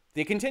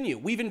 They continue,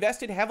 we've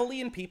invested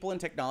heavily in people and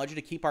technology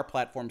to keep our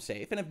platform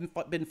safe and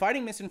have been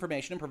fighting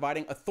misinformation and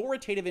providing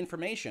authoritative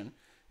information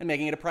and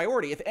making it a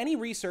priority. If any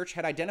research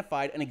had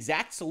identified an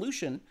exact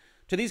solution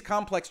to these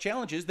complex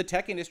challenges, the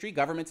tech industry,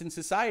 governments, and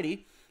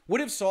society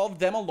would have solved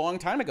them a long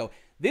time ago.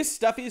 This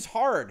stuff is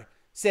hard,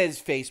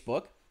 says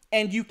Facebook,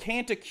 and you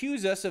can't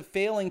accuse us of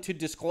failing to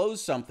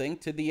disclose something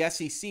to the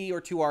SEC or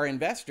to our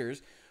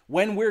investors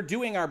when we're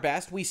doing our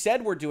best. We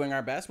said we're doing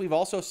our best. We've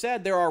also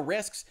said there are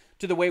risks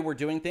to the way we're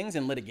doing things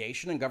in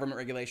litigation and government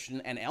regulation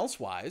and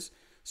elsewise.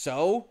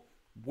 So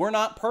we're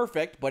not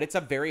perfect, but it's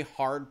a very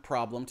hard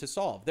problem to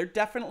solve. They're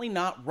definitely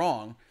not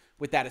wrong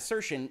with that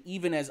assertion,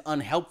 even as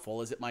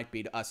unhelpful as it might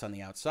be to us on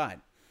the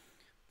outside.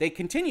 They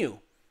continue,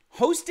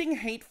 hosting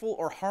hateful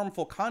or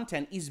harmful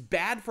content is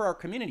bad for our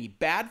community,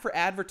 bad for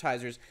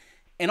advertisers,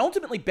 and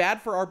ultimately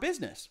bad for our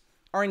business.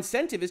 Our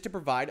incentive is to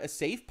provide a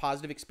safe,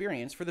 positive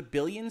experience for the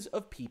billions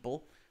of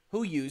people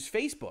who use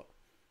Facebook.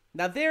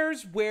 Now,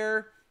 there's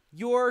where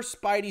your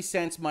spidey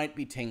sense might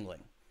be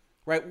tingling,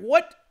 right?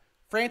 What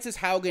Frances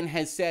Haugen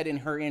has said in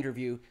her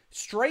interview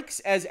strikes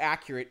as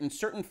accurate in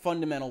certain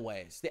fundamental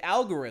ways. The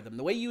algorithm,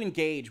 the way you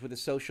engage with a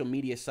social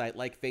media site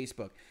like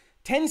Facebook,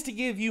 tends to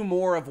give you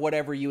more of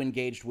whatever you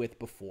engaged with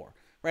before,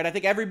 right? I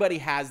think everybody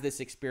has this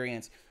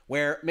experience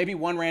where maybe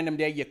one random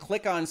day you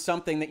click on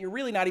something that you're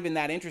really not even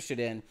that interested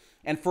in,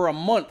 and for a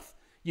month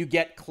you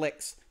get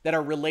clicks that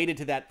are related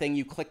to that thing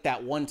you clicked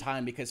that one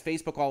time because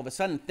Facebook all of a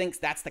sudden thinks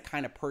that's the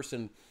kind of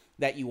person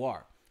that you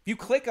are. If you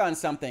click on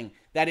something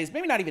that is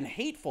maybe not even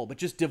hateful, but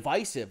just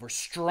divisive or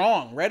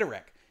strong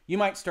rhetoric, you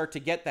might start to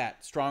get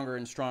that stronger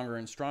and stronger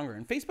and stronger.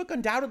 And Facebook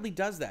undoubtedly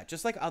does that,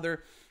 just like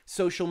other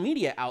social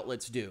media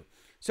outlets do.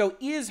 So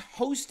is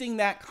hosting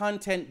that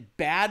content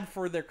bad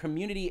for their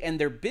community and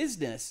their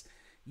business?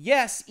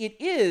 Yes, it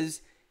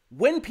is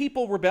when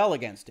people rebel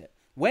against it,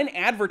 when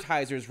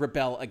advertisers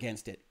rebel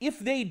against it. If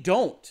they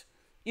don't,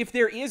 if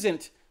there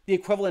isn't the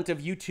equivalent of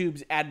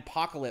YouTube's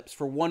adpocalypse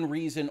for one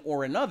reason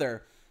or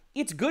another,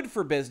 it's good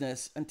for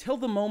business until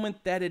the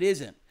moment that it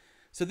isn't.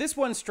 So this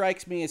one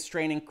strikes me as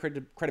straining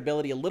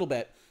credibility a little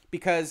bit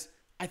because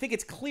I think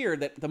it's clear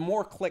that the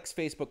more clicks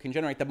Facebook can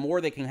generate, the more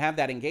they can have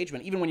that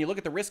engagement. Even when you look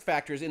at the risk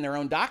factors in their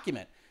own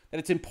document, that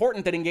it's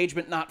important that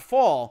engagement not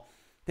fall,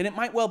 then it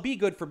might well be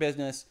good for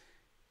business,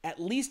 at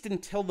least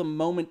until the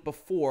moment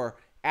before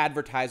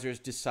advertisers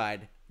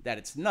decide that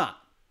it's not.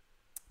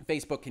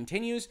 Facebook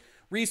continues,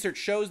 research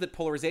shows that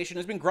polarization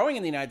has been growing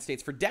in the United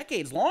States for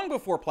decades, long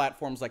before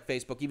platforms like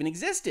Facebook even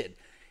existed,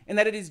 and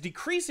that it is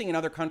decreasing in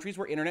other countries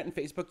where internet and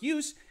Facebook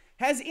use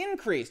has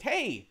increased.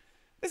 Hey,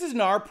 this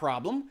isn't our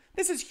problem.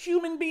 This is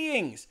human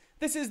beings.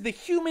 This is the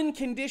human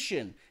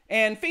condition.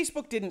 And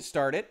Facebook didn't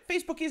start it.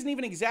 Facebook isn't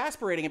even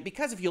exasperating it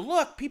because if you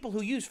look, people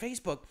who use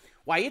Facebook,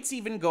 why, it's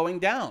even going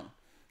down.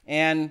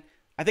 And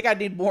I think I'd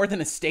need more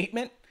than a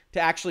statement to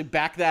actually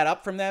back that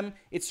up from them.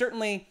 It's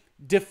certainly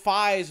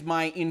defies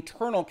my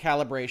internal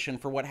calibration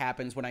for what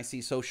happens when I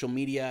see social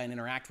media and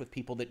interact with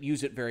people that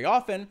use it very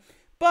often.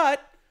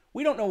 But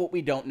we don't know what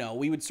we don't know.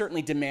 We would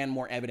certainly demand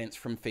more evidence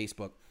from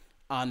Facebook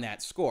on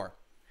that score.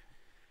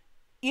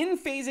 In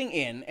phasing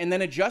in and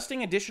then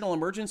adjusting additional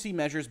emergency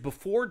measures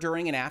before,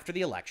 during, and after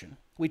the election,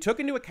 we took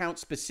into account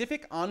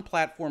specific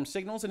on-platform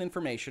signals and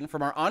information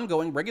from our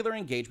ongoing regular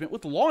engagement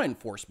with law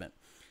enforcement.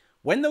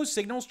 When those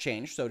signals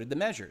changed, so did the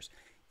measures.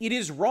 It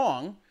is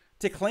wrong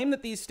to claim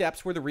that these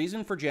steps were the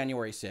reason for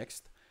January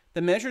 6th.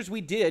 The measures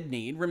we did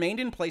need remained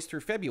in place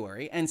through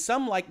February, and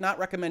some, like not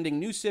recommending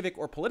new civic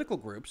or political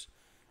groups,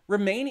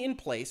 remain in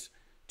place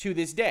to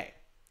this day.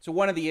 So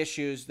one of the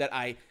issues that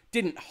I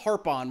didn't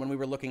harp on when we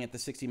were looking at the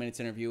 60 Minutes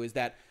interview is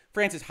that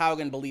Frances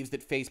Haugen believes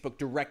that Facebook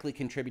directly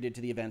contributed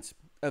to the events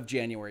of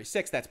January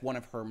 6th. That's one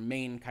of her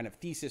main kind of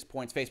thesis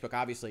points. Facebook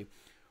obviously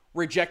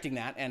rejecting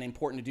that, and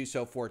important to do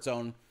so for its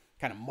own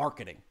kind of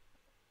marketing.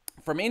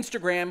 From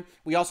Instagram,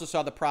 we also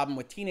saw the problem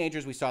with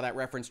teenagers. We saw that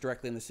referenced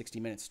directly in the 60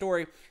 Minutes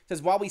story. It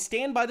says, while we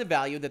stand by the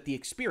value that the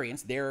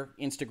experience, their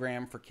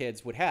Instagram for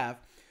kids, would have,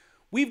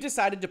 we've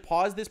decided to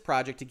pause this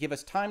project to give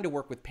us time to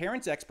work with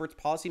parents, experts,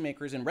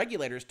 policymakers, and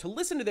regulators to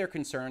listen to their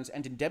concerns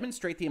and to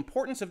demonstrate the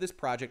importance of this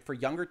project for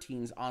younger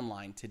teens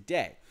online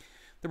today.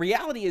 The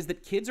reality is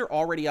that kids are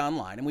already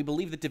online, and we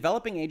believe that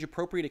developing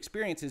age-appropriate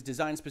experiences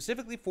designed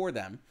specifically for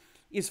them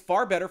is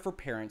far better for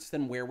parents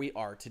than where we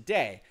are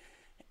today.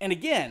 And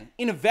again,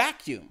 in a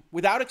vacuum,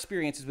 without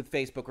experiences with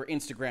Facebook or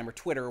Instagram or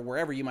Twitter or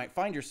wherever you might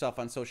find yourself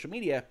on social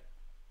media,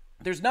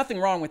 there's nothing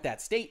wrong with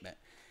that statement.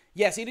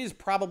 Yes, it is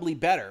probably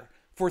better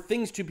for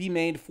things to be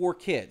made for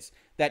kids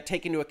that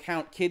take into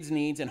account kids'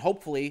 needs and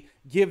hopefully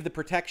give the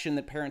protection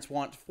that parents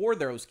want for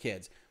those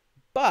kids.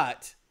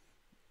 But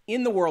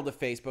in the world of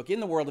Facebook, in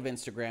the world of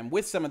Instagram,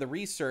 with some of the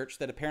research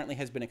that apparently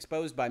has been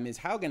exposed by Ms.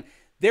 Haugen,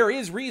 there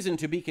is reason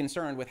to be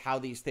concerned with how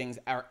these things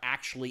are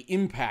actually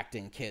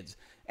impacting kids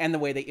and the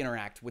way they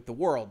interact with the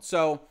world.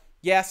 So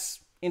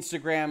yes,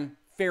 Instagram,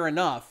 fair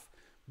enough,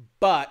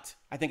 but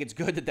I think it's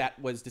good that that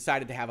was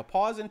decided to have a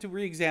pause and to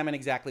re-examine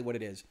exactly what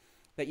it is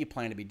that you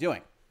plan to be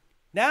doing.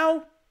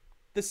 Now,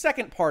 the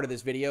second part of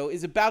this video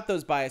is about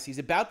those biases,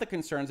 about the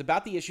concerns,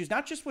 about the issues,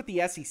 not just with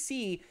the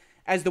SEC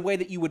as the way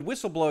that you would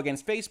whistleblow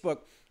against Facebook,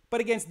 but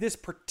against this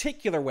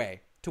particular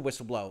way to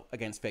whistleblow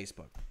against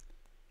Facebook.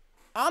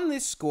 On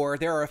this score,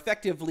 there are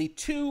effectively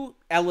two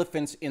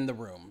elephants in the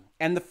room.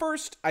 And the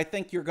first, I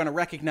think you're going to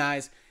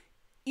recognize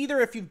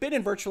either if you've been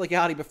in virtual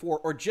legality before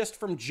or just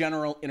from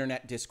general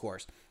internet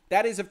discourse.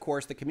 That is, of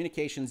course, the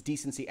Communications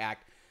Decency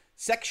Act,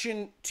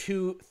 Section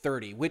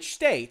 230, which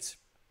states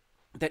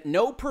that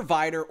no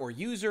provider or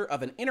user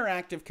of an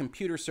interactive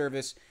computer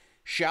service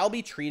shall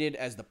be treated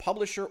as the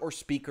publisher or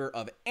speaker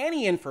of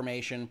any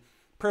information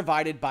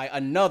provided by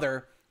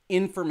another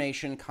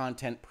information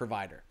content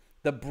provider.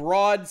 The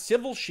broad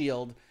civil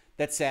shield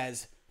that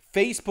says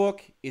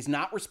Facebook is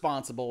not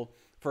responsible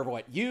for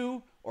what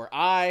you or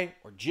I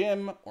or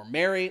Jim or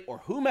Mary or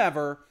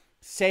whomever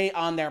say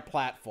on their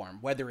platform,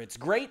 whether it's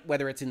great,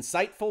 whether it's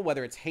insightful,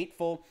 whether it's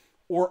hateful,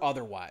 or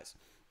otherwise.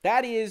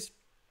 That is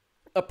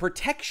a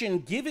protection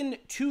given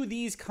to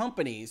these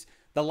companies,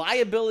 the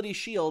liability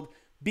shield,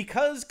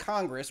 because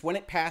Congress, when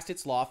it passed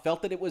its law,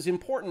 felt that it was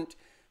important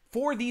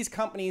for these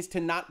companies to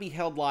not be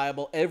held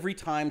liable every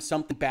time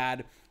something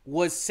bad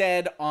was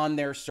said on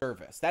their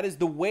service. That is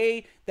the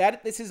way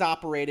that this is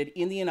operated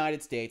in the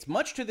United States,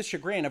 much to the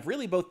chagrin of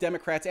really both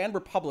Democrats and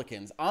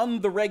Republicans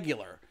on the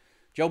regular.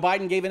 Joe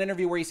Biden gave an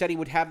interview where he said he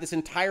would have this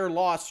entire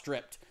law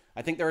stripped.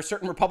 I think there are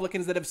certain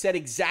Republicans that have said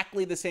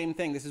exactly the same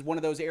thing. This is one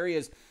of those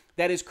areas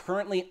that is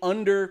currently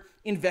under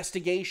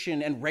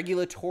investigation and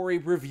regulatory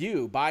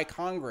review by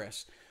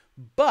Congress.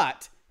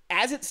 But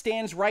as it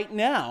stands right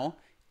now,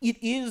 it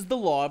is the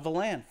law of the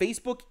land.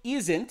 Facebook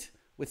isn't,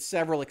 with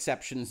several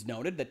exceptions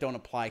noted that don't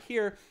apply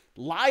here,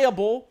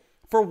 liable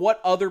for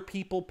what other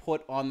people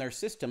put on their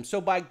system.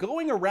 So by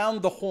going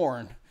around the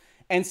horn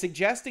and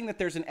suggesting that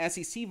there's an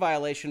SEC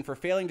violation for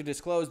failing to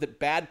disclose that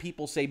bad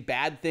people say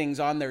bad things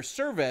on their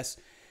service,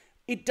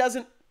 it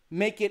doesn't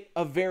make it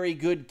a very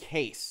good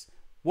case.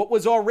 What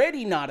was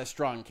already not a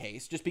strong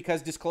case, just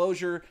because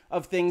disclosure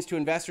of things to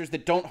investors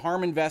that don't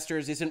harm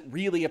investors isn't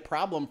really a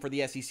problem for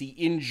the SEC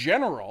in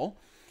general,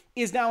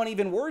 is now an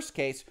even worse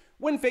case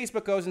when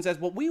Facebook goes and says,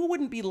 well, we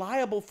wouldn't be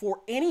liable for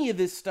any of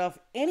this stuff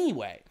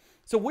anyway.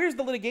 So where's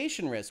the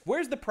litigation risk?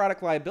 Where's the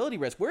product liability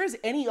risk? Where is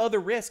any other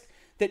risk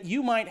that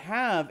you might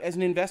have as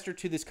an investor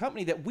to this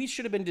company that we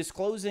should have been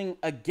disclosing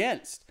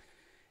against?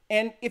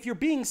 And if you're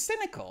being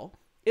cynical,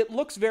 it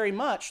looks very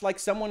much like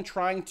someone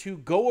trying to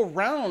go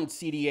around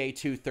CDA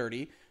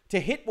 230 to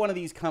hit one of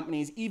these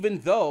companies, even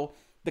though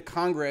the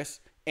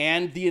Congress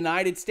and the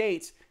United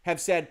States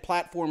have said,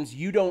 platforms,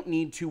 you don't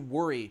need to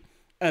worry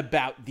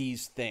about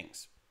these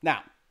things.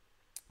 Now,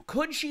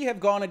 could she have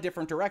gone a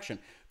different direction?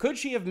 Could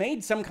she have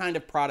made some kind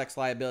of products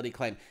liability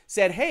claim?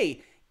 Said,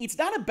 hey, it's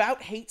not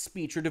about hate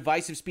speech or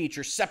divisive speech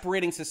or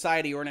separating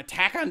society or an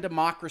attack on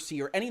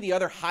democracy or any of the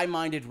other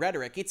high-minded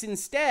rhetoric. It's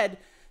instead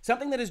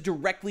something that is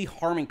directly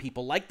harming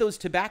people, like those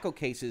tobacco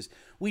cases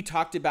we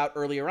talked about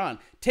earlier on.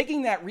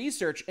 Taking that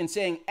research and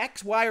saying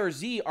X, Y, or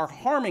Z are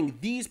harming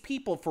these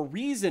people for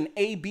reason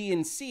A, B,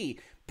 and C,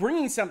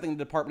 bringing something to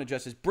the Department of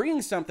Justice,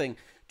 bringing something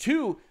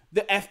to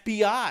the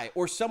FBI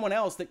or someone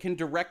else that can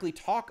directly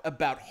talk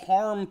about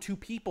harm to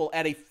people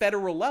at a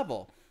federal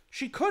level.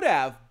 She could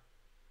have,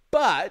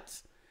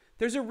 but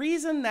there's a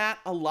reason that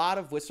a lot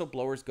of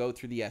whistleblowers go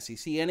through the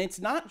SEC, and it's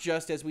not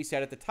just, as we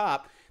said at the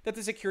top, that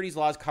the securities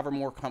laws cover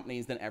more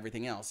companies than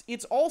everything else.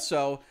 It's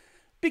also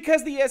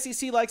because the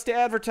SEC likes to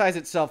advertise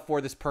itself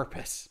for this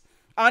purpose.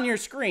 On your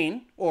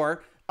screen,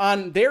 or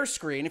on their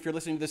screen, if you're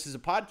listening to this as a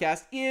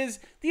podcast, is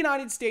the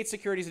United States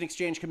Securities and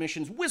Exchange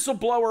Commission's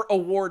Whistleblower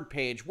Award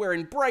page, where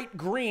in bright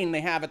green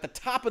they have at the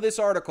top of this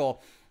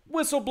article,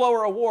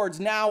 Whistleblower Awards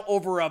now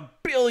over $1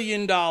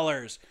 billion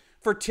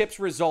for tips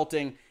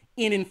resulting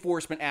in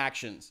enforcement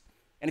actions.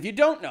 And if you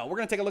don't know, we're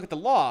going to take a look at the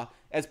law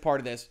as part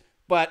of this,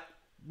 but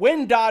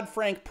when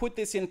Dodd-Frank put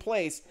this in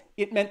place,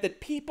 it meant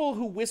that people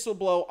who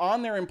whistleblow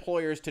on their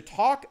employers to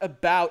talk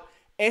about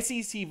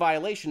SEC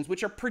violations,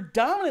 which are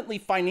predominantly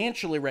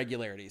financial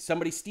irregularities,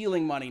 somebody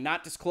stealing money,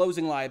 not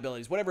disclosing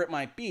liabilities, whatever it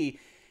might be,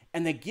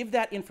 and they give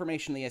that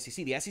information to the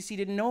SEC. The SEC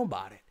didn't know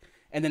about it.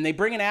 And then they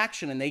bring an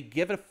action and they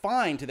give a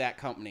fine to that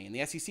company, and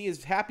the SEC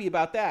is happy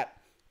about that.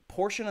 A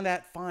portion of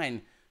that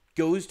fine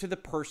goes to the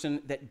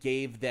person that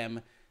gave them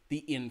the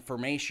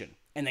information.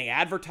 And they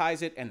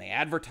advertise it, and they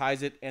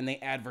advertise it, and they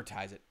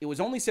advertise it. It was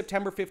only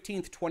September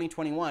 15th,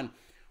 2021,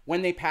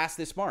 when they passed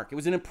this mark. It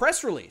was in a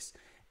press release.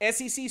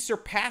 SEC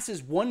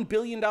surpasses $1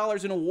 billion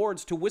in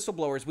awards to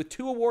whistleblowers, with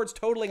 2 awards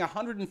totaling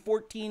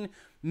 $114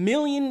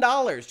 million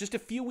just a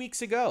few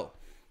weeks ago.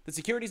 The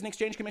Securities and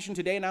Exchange Commission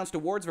today announced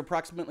awards of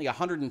approximately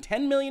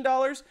 $110 million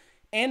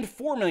and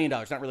 $4 million,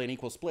 not really an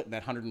equal split in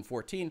that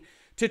 114,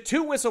 to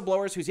 2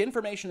 whistleblowers whose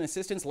information and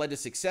assistance led to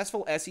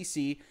successful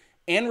SEC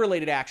and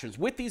related actions.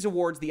 With these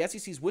awards, the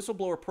SEC's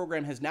whistleblower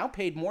program has now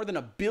paid more than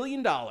 $1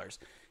 billion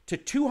to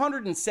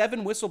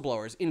 207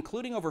 whistleblowers,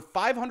 including over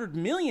 $500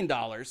 million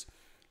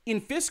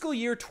in fiscal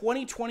year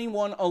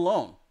 2021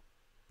 alone.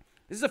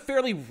 This is a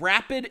fairly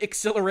rapid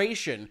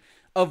acceleration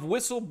of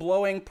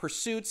whistleblowing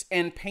pursuits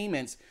and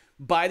payments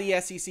by the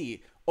SEC.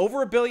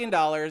 Over $1 billion,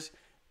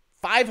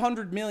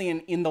 $500 million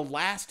in the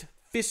last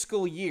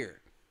fiscal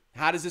year.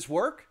 How does this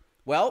work?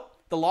 Well,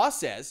 the law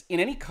says, in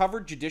any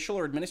covered judicial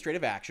or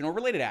administrative action or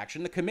related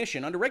action, the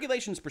Commission, under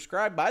regulations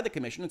prescribed by the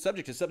Commission and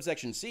subject to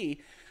subsection C,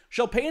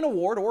 shall pay an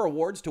award or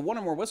awards to one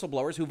or more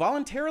whistleblowers who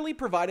voluntarily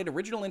provided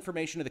original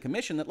information to the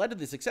Commission that led to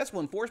the successful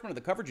enforcement of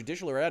the covered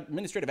judicial or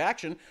administrative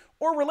action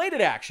or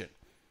related action.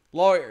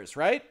 Lawyers,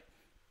 right?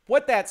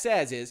 What that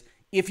says is,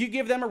 if you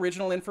give them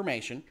original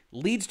information,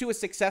 leads to a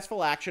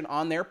successful action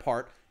on their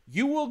part,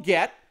 you will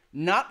get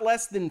not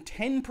less than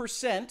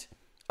 10%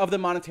 of the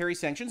monetary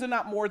sanctions and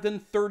not more than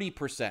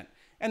 30%.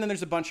 And then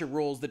there's a bunch of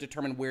rules that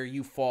determine where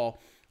you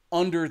fall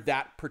under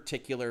that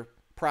particular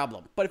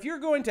problem. But if you're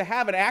going to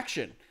have an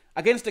action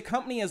against a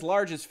company as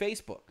large as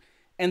Facebook,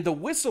 and the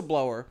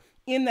whistleblower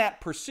in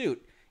that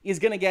pursuit is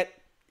going to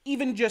get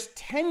even just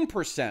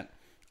 10%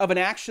 of an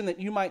action that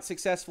you might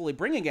successfully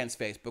bring against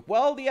Facebook,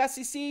 well, the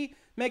SEC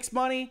makes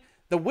money,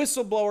 the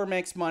whistleblower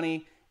makes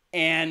money,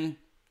 and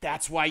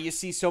that's why you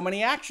see so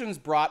many actions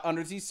brought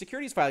under these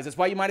securities filings. That's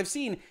why you might have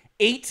seen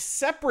 8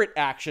 separate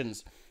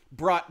actions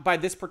brought by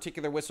this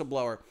particular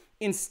whistleblower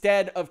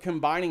instead of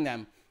combining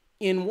them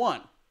in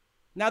one.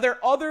 Now, there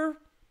are other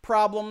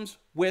problems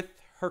with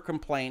her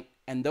complaint,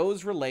 and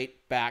those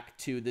relate back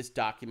to this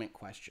document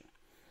question.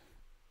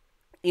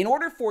 In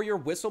order for your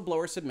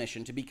whistleblower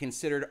submission to be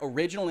considered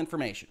original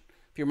information,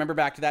 if you remember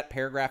back to that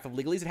paragraph of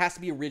legalese, it has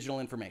to be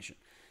original information.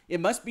 It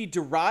must be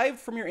derived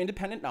from your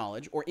independent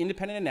knowledge or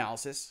independent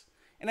analysis,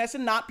 and has to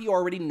not be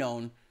already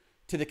known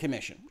to the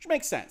Commission, which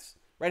makes sense,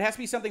 right? It has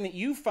to be something that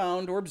you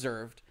found or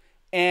observed,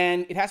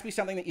 and it has to be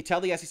something that you tell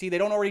the SEC they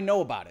don't already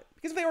know about it.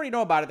 Because if they already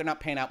know about it, they're not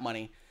paying out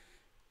money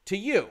to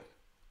you.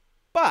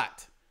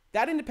 But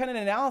that independent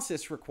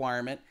analysis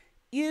requirement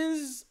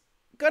is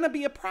going to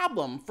be a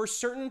problem for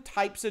certain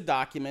types of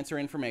documents or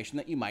information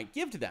that you might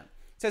give to them.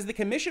 It says the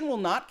Commission will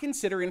not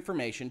consider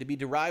information to be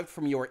derived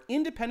from your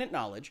independent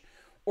knowledge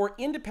or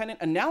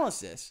independent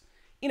analysis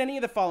in any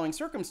of the following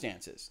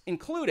circumstances,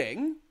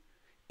 including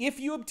if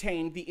you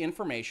obtained the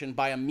information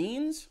by a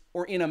means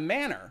or in a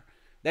manner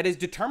that is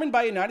determined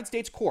by a United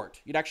States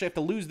court, you'd actually have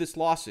to lose this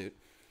lawsuit,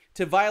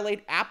 to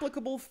violate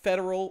applicable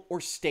federal or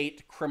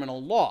state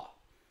criminal law.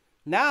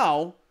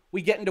 Now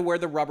we get into where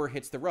the rubber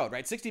hits the road,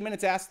 right? 60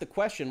 Minutes asks the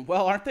question,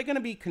 well, aren't they going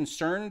to be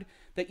concerned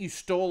that you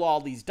stole all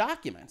these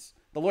documents?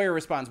 The lawyer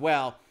responds,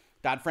 well,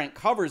 Dodd-Frank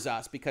covers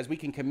us because we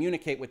can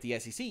communicate with the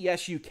SEC.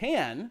 Yes, you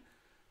can,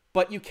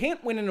 but you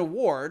can't win an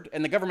award,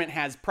 and the government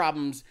has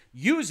problems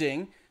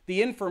using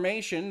the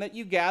information that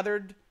you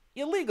gathered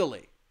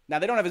illegally. Now,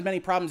 they don't have as many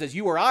problems as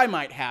you or I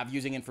might have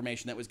using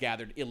information that was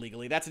gathered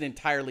illegally. That's an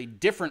entirely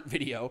different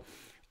video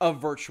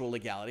of virtual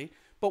legality.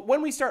 But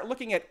when we start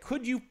looking at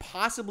could you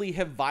possibly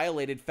have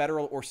violated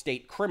federal or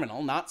state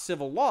criminal, not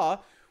civil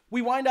law,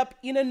 we wind up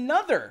in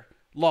another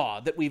law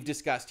that we've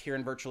discussed here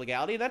in Virtual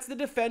Legality. That's the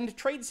Defend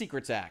Trade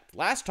Secrets Act,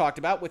 last talked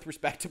about with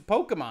respect to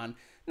Pokemon,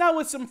 now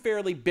with some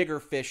fairly bigger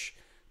fish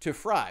to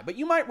fry. But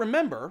you might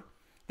remember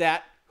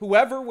that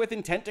whoever with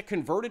intent to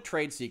convert a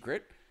trade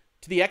secret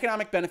to the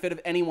economic benefit of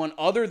anyone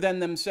other than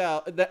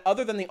themselves,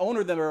 other than the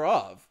owner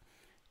thereof,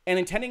 and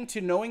intending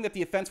to, knowing that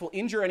the offense will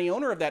injure any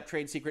owner of that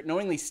trade secret,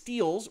 knowingly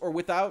steals or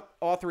without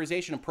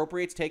authorization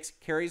appropriates, takes,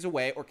 carries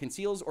away, or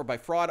conceals, or by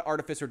fraud,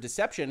 artifice, or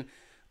deception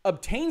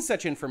obtains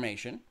such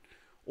information,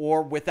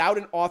 or without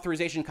an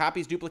authorization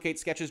copies, duplicates,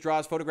 sketches,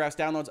 draws, photographs,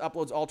 downloads,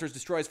 uploads, alters,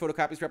 destroys,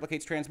 photocopies,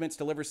 replicates, transmits,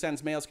 delivers,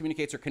 sends, mails,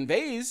 communicates, or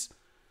conveys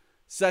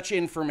such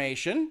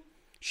information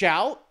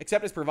shall,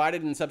 except as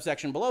provided in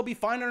subsection below, be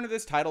fined under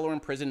this title or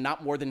imprisoned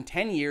not more than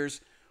 10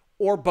 years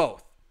or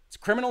both. It's a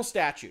criminal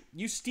statute.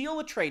 You steal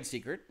a trade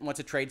secret. And what's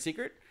a trade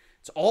secret?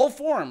 It's all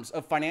forms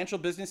of financial,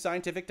 business,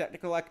 scientific,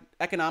 technical,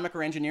 economic,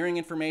 or engineering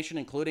information,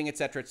 including et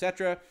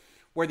cetera,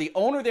 where the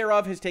owner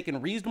thereof has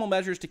taken reasonable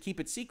measures to keep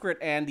it secret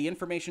and the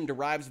information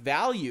derives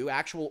value,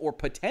 actual or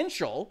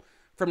potential,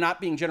 from not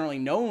being generally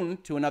known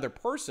to another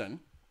person.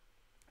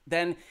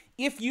 Then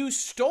if you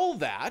stole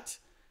that,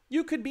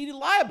 you could be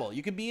liable.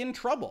 You could be in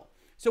trouble.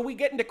 So we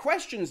get into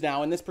questions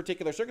now in this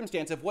particular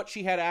circumstance of what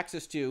she had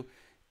access to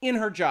in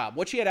her job,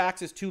 what she had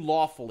access to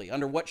lawfully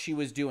under what she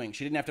was doing.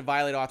 She didn't have to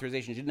violate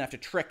authorization. She didn't have to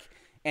trick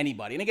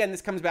anybody. And again,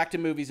 this comes back to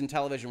movies and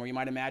television where you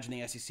might imagine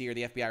the SEC or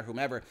the FBI or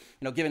whomever,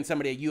 giving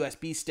somebody a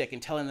USB stick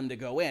and telling them to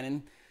go in.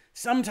 And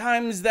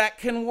sometimes that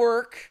can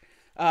work.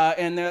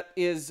 And that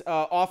is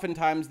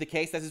oftentimes the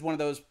case. This is one of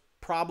those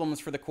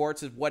problems for the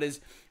courts, is what is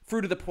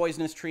fruit of the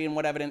poisonous tree and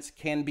what evidence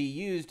can be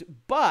used.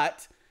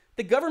 But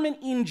the government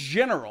in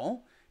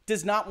general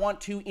does not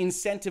want to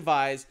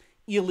incentivize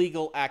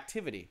illegal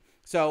activity.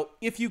 So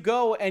if you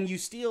go and you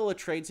steal a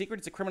trade secret,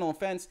 it's a criminal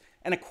offense,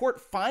 and a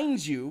court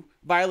finds you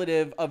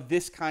violative of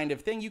this kind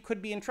of thing, you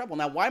could be in trouble.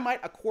 Now, why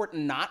might a court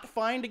not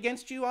find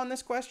against you on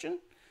this question?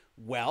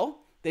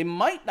 Well, they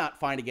might not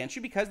find against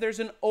you because there's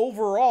an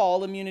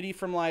overall immunity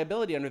from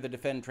liability under the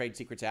Defend Trade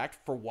Secrets Act.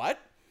 For what?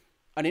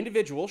 An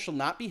individual shall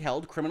not be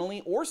held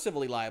criminally or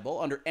civilly liable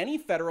under any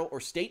federal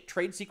or state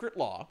trade secret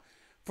law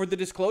for the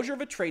disclosure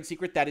of a trade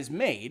secret that is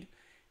made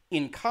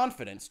in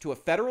confidence to a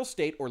federal,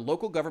 state, or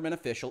local government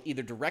official,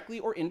 either directly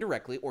or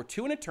indirectly, or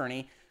to an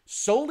attorney,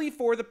 solely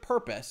for the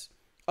purpose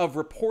of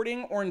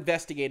reporting or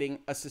investigating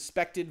a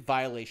suspected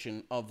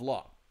violation of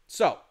law.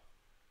 So,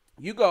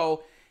 you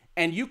go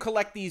and you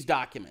collect these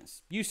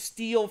documents. You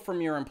steal from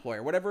your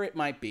employer, whatever it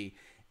might be,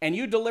 and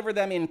you deliver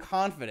them in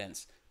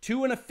confidence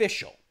to an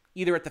official,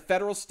 either at the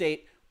federal,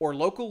 state, or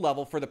local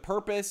level for the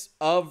purpose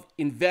of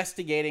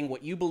investigating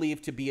what you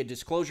believe to be a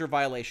disclosure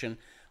violation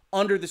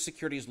under the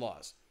securities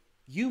laws.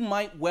 You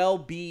might well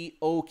be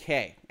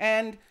okay.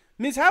 And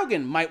Ms.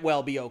 Haugen might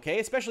well be okay,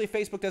 especially if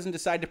Facebook doesn't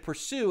decide to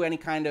pursue any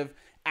kind of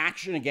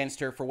action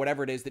against her for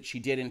whatever it is that she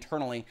did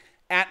internally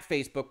at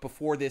Facebook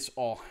before this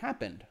all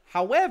happened.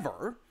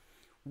 However,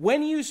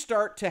 when you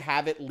start to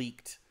have it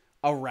leaked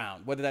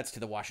around, whether that's to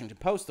the Washington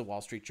Post, the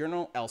Wall Street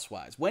Journal,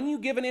 elsewise, when you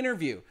give an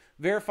interview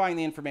verifying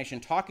the information,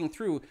 talking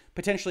through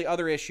potentially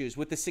other issues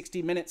with the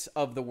 60 Minutes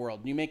of the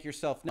world, and you make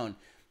yourself known,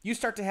 you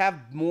start to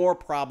have more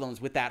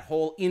problems with that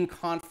whole in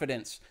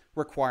confidence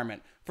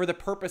requirement for the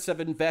purpose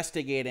of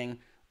investigating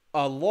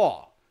a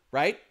law,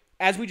 right?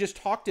 As we just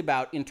talked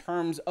about in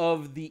terms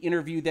of the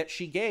interview that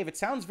she gave, it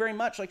sounds very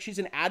much like she's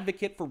an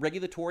advocate for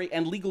regulatory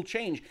and legal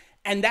change.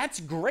 And that's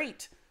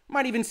great.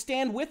 Might even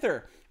stand with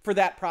her for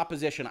that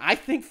proposition. I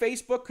think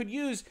Facebook could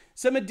use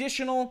some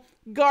additional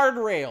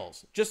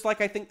guardrails, just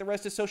like I think the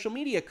rest of social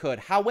media could.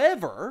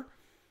 However,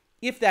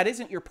 if that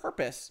isn't your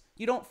purpose,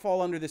 you don't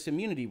fall under this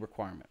immunity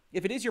requirement.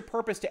 If it is your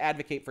purpose to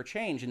advocate for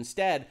change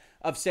instead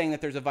of saying that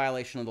there's a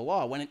violation of the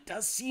law, when it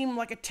does seem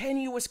like a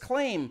tenuous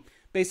claim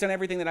based on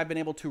everything that I've been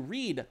able to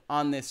read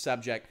on this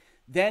subject,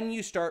 then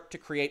you start to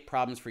create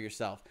problems for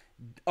yourself.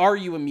 Are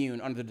you immune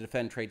under the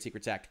Defend Trade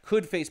Secrets Act?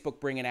 Could Facebook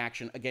bring an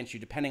action against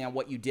you depending on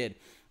what you did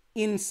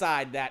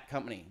inside that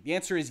company? The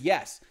answer is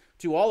yes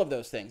to all of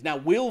those things. Now,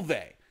 will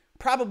they?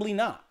 Probably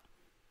not.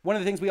 One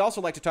of the things we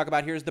also like to talk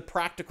about here is the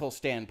practical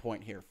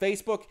standpoint here.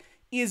 Facebook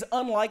is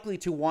unlikely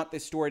to want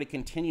this story to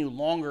continue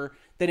longer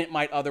than it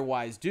might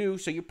otherwise do,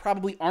 so you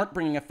probably aren't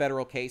bringing a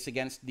federal case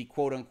against the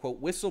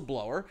quote-unquote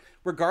whistleblower,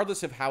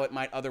 regardless of how it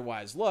might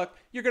otherwise look.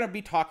 You're going to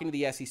be talking to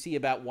the SEC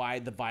about why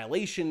the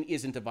violation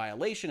isn't a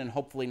violation and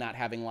hopefully not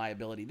having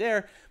liability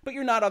there, but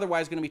you're not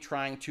otherwise going to be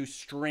trying to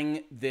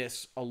string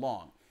this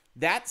along.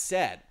 That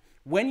said,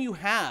 when you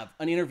have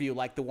an interview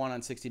like the one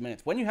on 60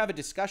 Minutes, when you have a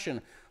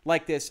discussion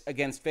like this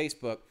against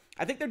Facebook,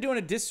 I think they're doing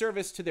a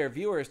disservice to their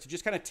viewers to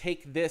just kind of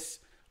take this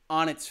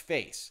on its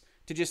face,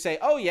 to just say,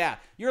 oh yeah,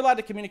 you're allowed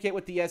to communicate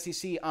with the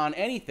SEC on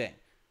anything.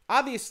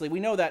 Obviously, we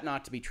know that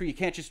not to be true. You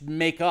can't just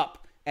make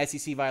up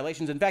SEC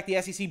violations. In fact,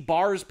 the SEC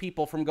bars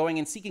people from going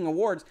and seeking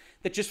awards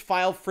that just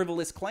file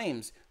frivolous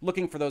claims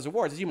looking for those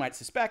awards. As you might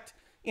suspect,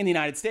 in the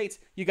United States,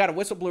 you got a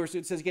whistleblower suit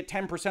that says you get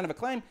 10% of a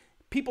claim.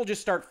 People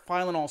just start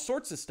filing all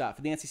sorts of stuff,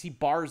 and the SEC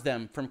bars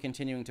them from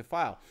continuing to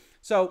file.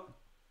 So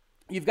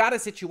you've got a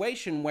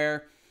situation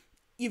where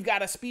you've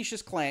got a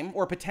specious claim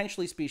or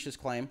potentially specious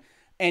claim,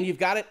 and you've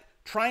got it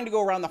trying to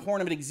go around the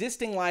horn of an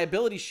existing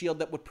liability shield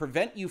that would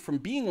prevent you from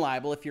being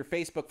liable if you're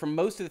Facebook for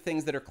most of the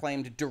things that are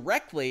claimed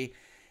directly,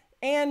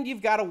 and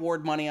you've got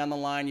award money on the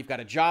line, you've got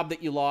a job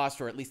that you lost,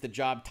 or at least the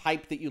job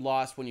type that you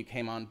lost when you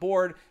came on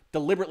board,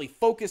 deliberately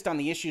focused on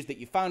the issues that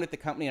you found at the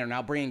company and are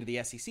now bringing to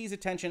the SEC's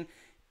attention,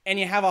 and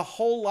you have a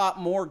whole lot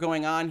more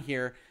going on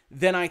here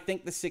than I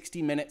think the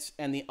 60 Minutes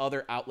and the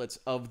other outlets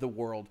of the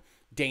world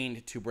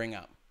deigned to bring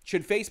up.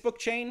 Should Facebook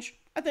change?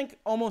 I think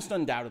almost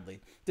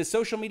undoubtedly. Does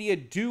social media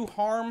do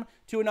harm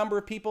to a number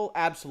of people?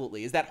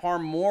 Absolutely. Is that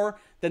harm more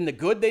than the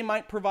good they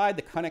might provide,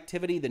 the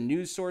connectivity, the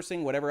news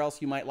sourcing, whatever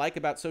else you might like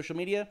about social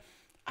media?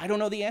 I don't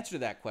know the answer to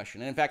that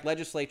question. And in fact,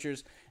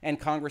 legislatures and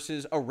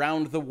Congresses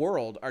around the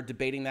world are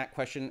debating that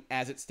question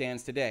as it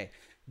stands today.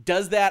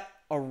 Does that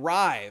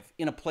arrive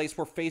in a place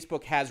where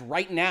Facebook has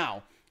right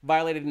now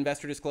violated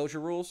investor disclosure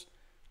rules?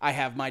 I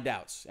have my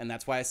doubts. And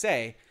that's why I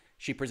say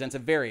she presents a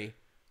very,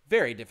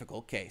 very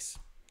difficult case.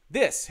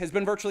 This has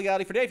been Virtual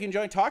Legality for Today. If you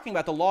enjoy talking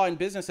about the law and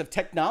business of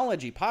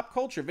technology, pop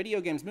culture, video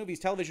games, movies,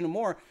 television, and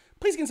more,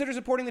 please consider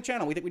supporting the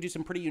channel. We think we do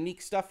some pretty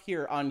unique stuff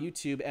here on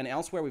YouTube and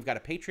elsewhere. We've got a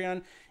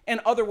Patreon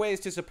and other ways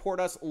to support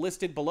us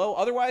listed below.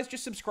 Otherwise,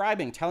 just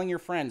subscribing, telling your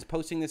friends,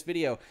 posting this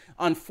video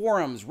on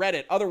forums,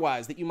 Reddit,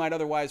 otherwise, that you might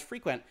otherwise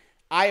frequent.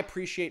 I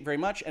appreciate very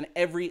much, and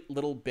every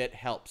little bit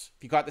helps.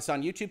 If you caught this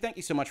on YouTube, thank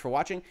you so much for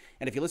watching.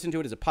 And if you listen to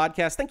it as a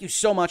podcast, thank you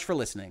so much for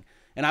listening.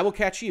 And I will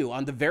catch you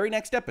on the very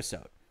next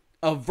episode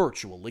of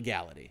Virtual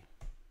Legality.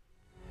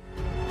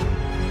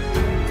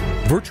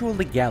 Virtual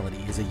Legality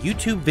is a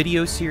YouTube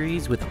video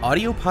series with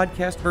audio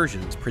podcast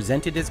versions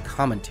presented as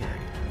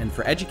commentary and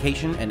for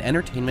education and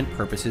entertainment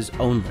purposes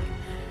only.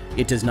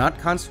 It does not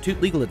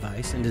constitute legal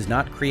advice and does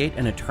not create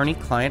an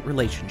attorney-client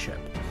relationship.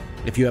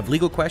 If you have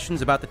legal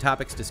questions about the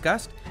topics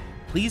discussed,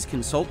 please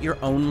consult your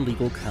own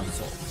legal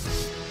counsel.